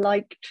sorry. I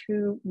like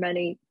too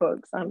many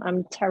books.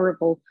 I'm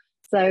terrible.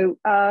 So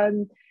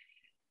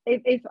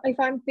if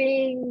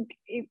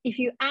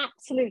you're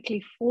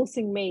absolutely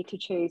forcing me to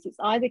choose, it's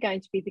either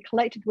going to be the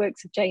collected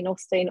works of Jane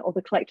Austen or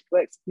the collected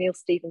works of Neil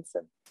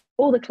Stevenson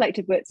or the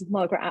collected works of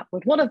Margaret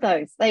Atwood. One of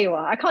those. There you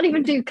are. I can't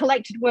even do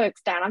collected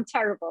works down. I'm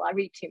terrible. I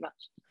read too much.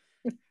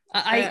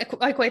 I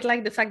quite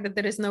like the fact that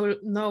there is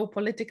no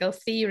political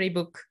theory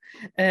book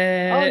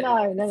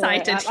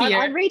cited here.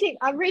 I'm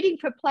reading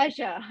for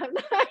pleasure.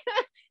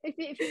 If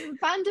you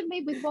abandon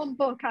me with one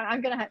book,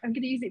 I'm gonna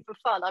use it for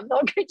fun. I'm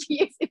not going to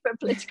use it for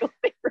political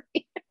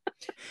theory.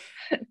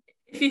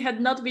 If you had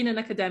not been an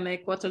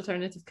academic, what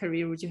alternative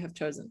career would you have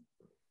chosen?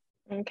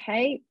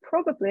 Okay,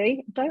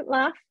 probably, don't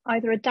laugh,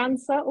 either a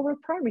dancer or a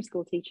primary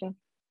school teacher.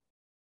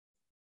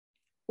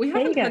 We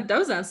haven't had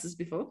those answers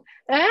before.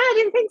 I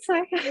didn't think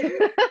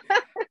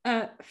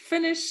so.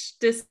 Finish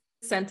this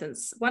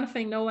sentence. One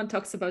thing no one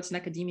talks about in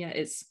academia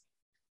is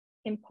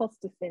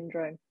imposter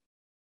syndrome.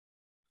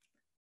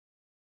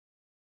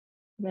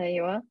 There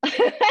you are.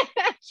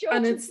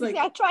 And it's like,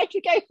 I tried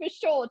to go for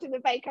short in the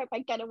vague hope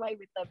I'd get away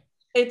with them.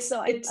 It's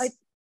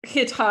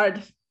hit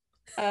hard.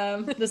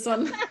 This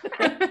one.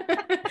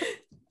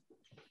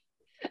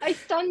 I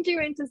stunned you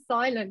into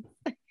silence.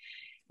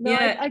 No,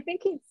 yeah. I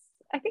think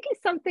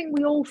it's something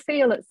we all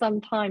feel at some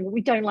time, but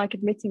we don't like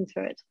admitting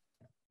to it.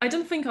 I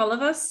don't think all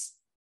of us.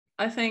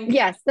 I think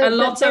yes, there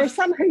are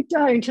some who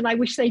don't, and I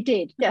wish they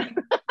did. Yeah.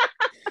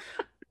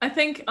 I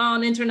think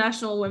on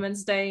International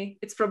Women's Day,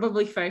 it's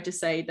probably fair to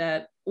say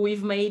that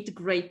we've made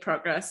great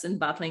progress in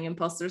battling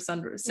imposter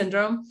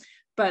syndrome.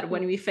 But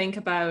when we think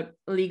about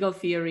legal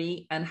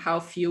theory and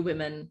how few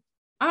women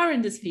are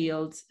in this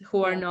field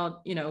who are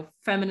not,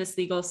 feminist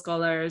legal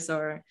scholars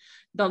or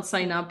don't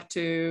sign up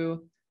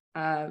to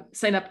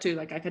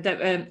like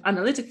academic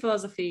analytic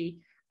philosophy,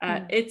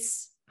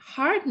 it's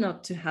hard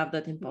not to have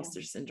that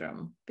imposter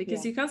syndrome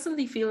because you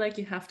constantly feel like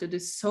you have to do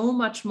so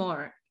much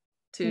more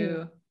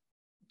to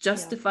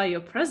justify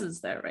your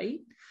presence there, right?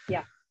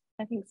 Yeah,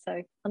 I think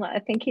so. And I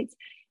think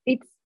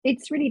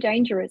it's really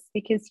dangerous,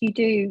 because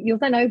you'll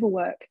then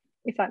overwork,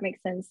 if that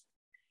makes sense.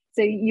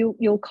 So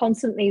you'll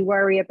constantly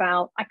worry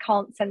about, I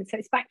can't send, so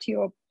it's back to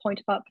your point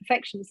about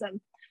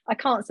perfectionism. I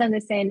can't send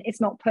this in,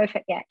 it's not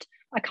perfect yet.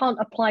 I can't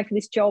apply for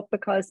this job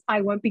because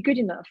I won't be good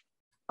enough.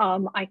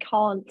 I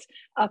can't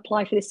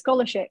apply for this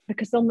scholarship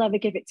because they'll never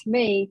give it to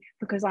me,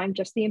 because I'm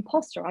just the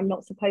imposter. I'm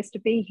not supposed to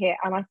be here.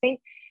 And I think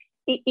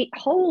it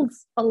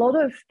holds a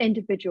lot of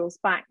individuals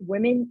back.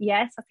 Women,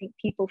 yes, I think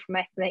people from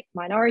ethnic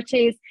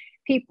minorities,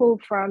 people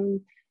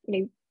from,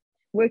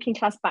 working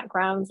class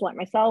backgrounds like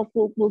myself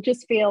will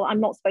just feel I'm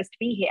not supposed to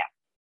be here.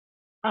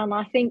 And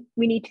I think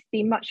we need to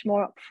be much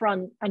more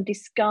upfront and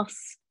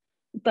discuss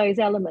those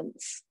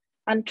elements,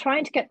 and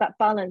trying to get that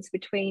balance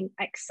between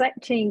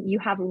accepting you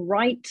have a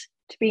right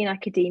to be in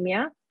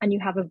academia and you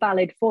have a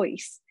valid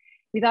voice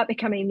without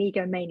becoming an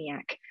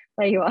egomaniac.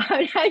 There you are.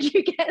 How do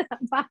you get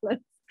that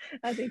balance?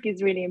 I think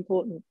is really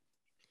important.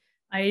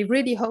 I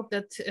really hope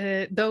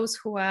that those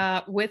who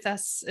are with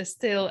us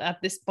still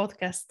at this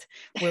podcast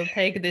will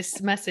take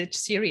this message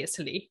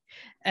seriously,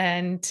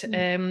 and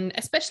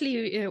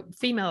especially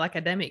female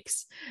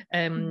academics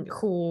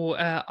who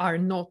are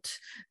not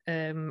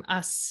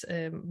as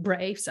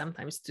brave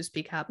sometimes to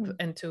speak up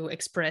and to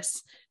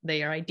express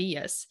their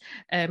ideas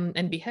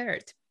and be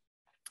heard.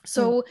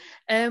 So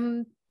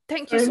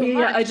thank you so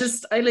much.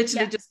 I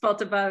literally just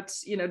thought about,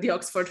 the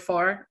Oxford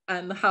 4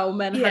 and how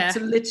men had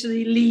to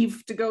literally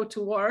leave to go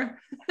to war.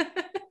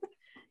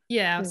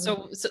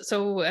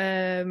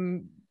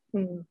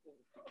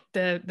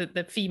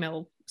 The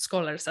female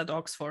scholars at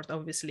Oxford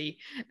obviously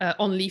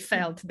only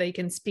felt they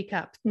can speak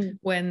up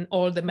when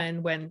all the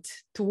men went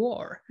to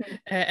war,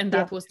 and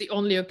that was the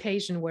only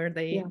occasion where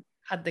they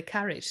had the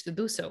courage to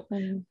do so.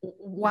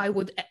 Why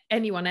would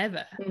anyone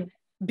ever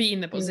be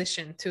in the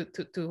position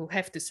to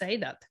have to say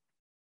that?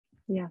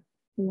 Yeah,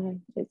 no,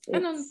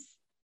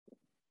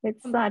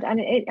 it's sad,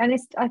 and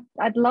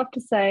I'd love to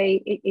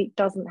say it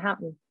doesn't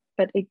happen,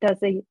 but it does.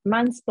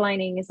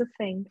 Mansplaining is a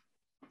thing,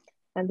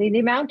 and the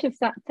amount of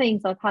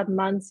things I've had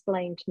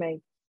mansplained to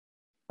me.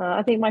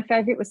 I think my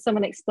favourite was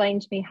someone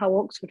explained to me how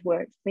Oxford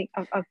works. I think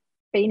I've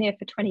been here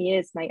for 20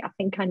 years, mate. I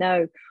think I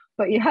know,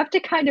 but you have to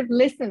kind of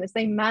listen as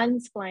they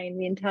mansplain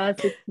the entire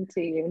system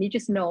to you, and you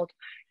just nod,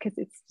 because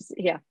it's just,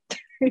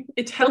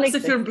 It helps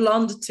if you're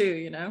blonde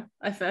too,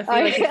 I feel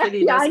like it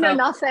really does. I know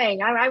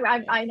nothing.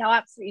 I know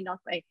absolutely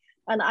nothing,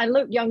 and I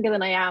look younger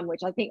than I am,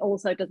 which I think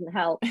also doesn't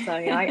help. So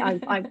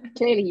I'm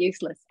clearly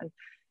useless. And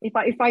if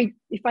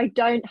I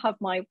don't have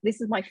this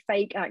is my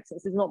fake accent.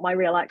 This is not my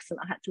real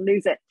accent. I had to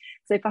lose it.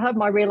 So if I have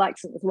my real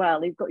accent as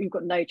well, you've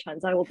got no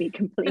chance. I will be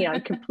completely,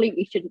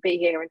 completely shouldn't be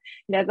here. And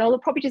they'll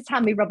probably just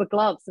hand me rubber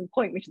gloves and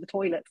point me to the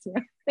toilets.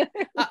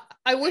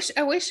 I wish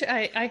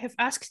I have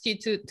asked you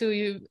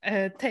to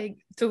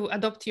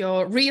adopt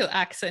your real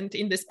accent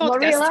in this podcast.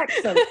 My real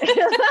accent.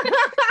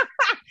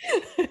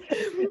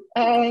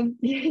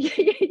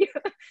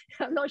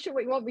 I'm not sure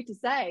what you want me to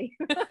say.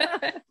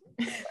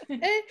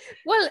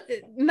 Well,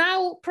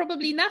 now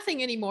probably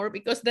nothing anymore,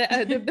 because the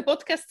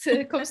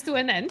podcast comes to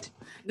an end.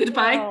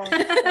 Goodbye.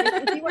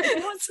 If you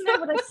want to know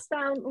what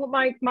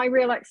my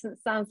real accent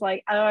sounds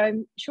like,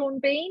 Sean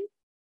Bean.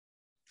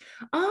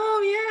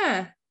 Oh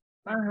yeah.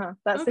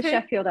 That's the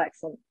Sheffield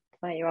accent.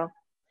 There you are.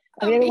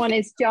 And the other one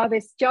is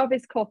Jarvis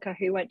Cocker,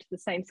 who went to the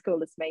same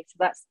school as me. So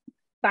that's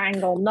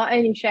bang on, not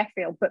only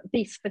Sheffield, but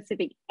the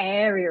specific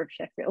area of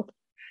Sheffield.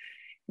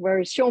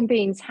 Whereas Sean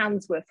Bean's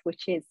Handsworth,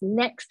 which is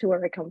next to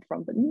where I come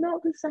from, but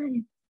not the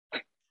same.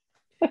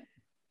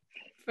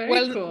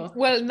 Very cool.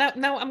 Well,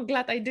 now I'm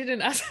glad I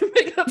didn't ask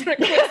make that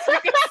request.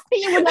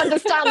 You wouldn't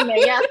understand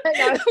me, yeah.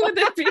 Would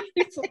it be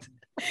able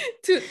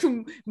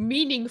to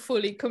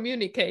meaningfully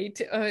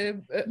communicate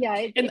and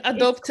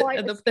adopt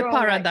the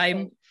paradigm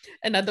accent.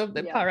 And adopt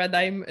the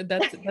paradigm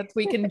that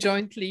we can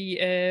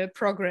jointly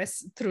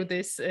progress through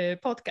this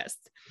podcast.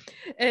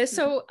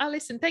 So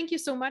Alison, thank you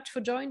so much for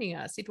joining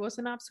us. It was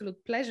an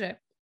absolute pleasure.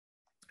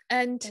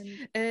 And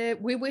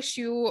we wish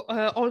you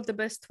all the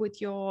best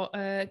with your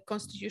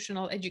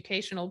constitutional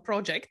educational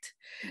project,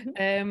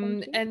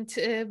 and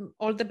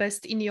all the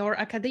best in your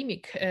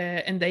academic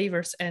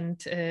endeavors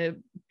and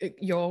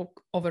your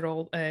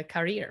overall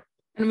career.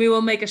 And we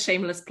will make a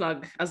shameless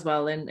plug as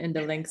well in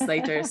the links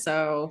later.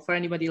 So for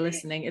anybody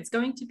listening, it's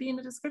going to be in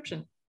the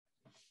description.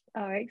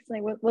 Oh,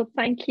 excellent. Well,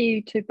 thank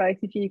you to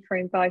both of you for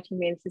inviting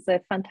me. This is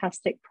a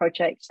fantastic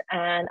project,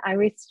 and I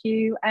wish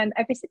you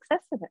every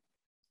success with it.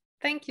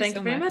 Thank you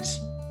very much.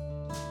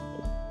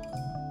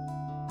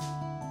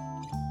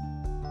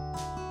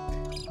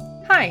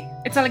 Hi,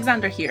 it's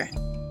Alexandra here.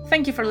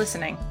 Thank you for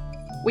listening.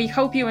 We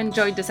hope you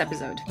enjoyed this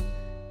episode.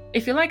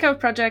 If you like our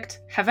project,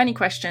 have any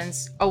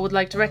questions, or would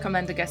like to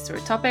recommend a guest or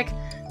a topic,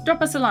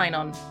 drop us a line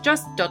on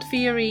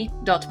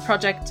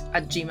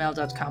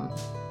just.theory.project@gmail.com.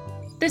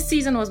 This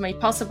season was made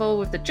possible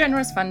with the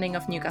generous funding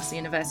of Newcastle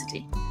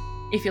University.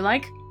 If you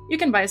like, you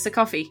can buy us a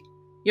coffee.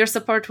 Your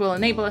support will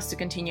enable us to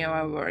continue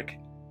our work.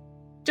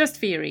 Just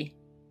Theory,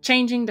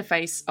 changing the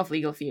face of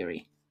legal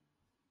theory.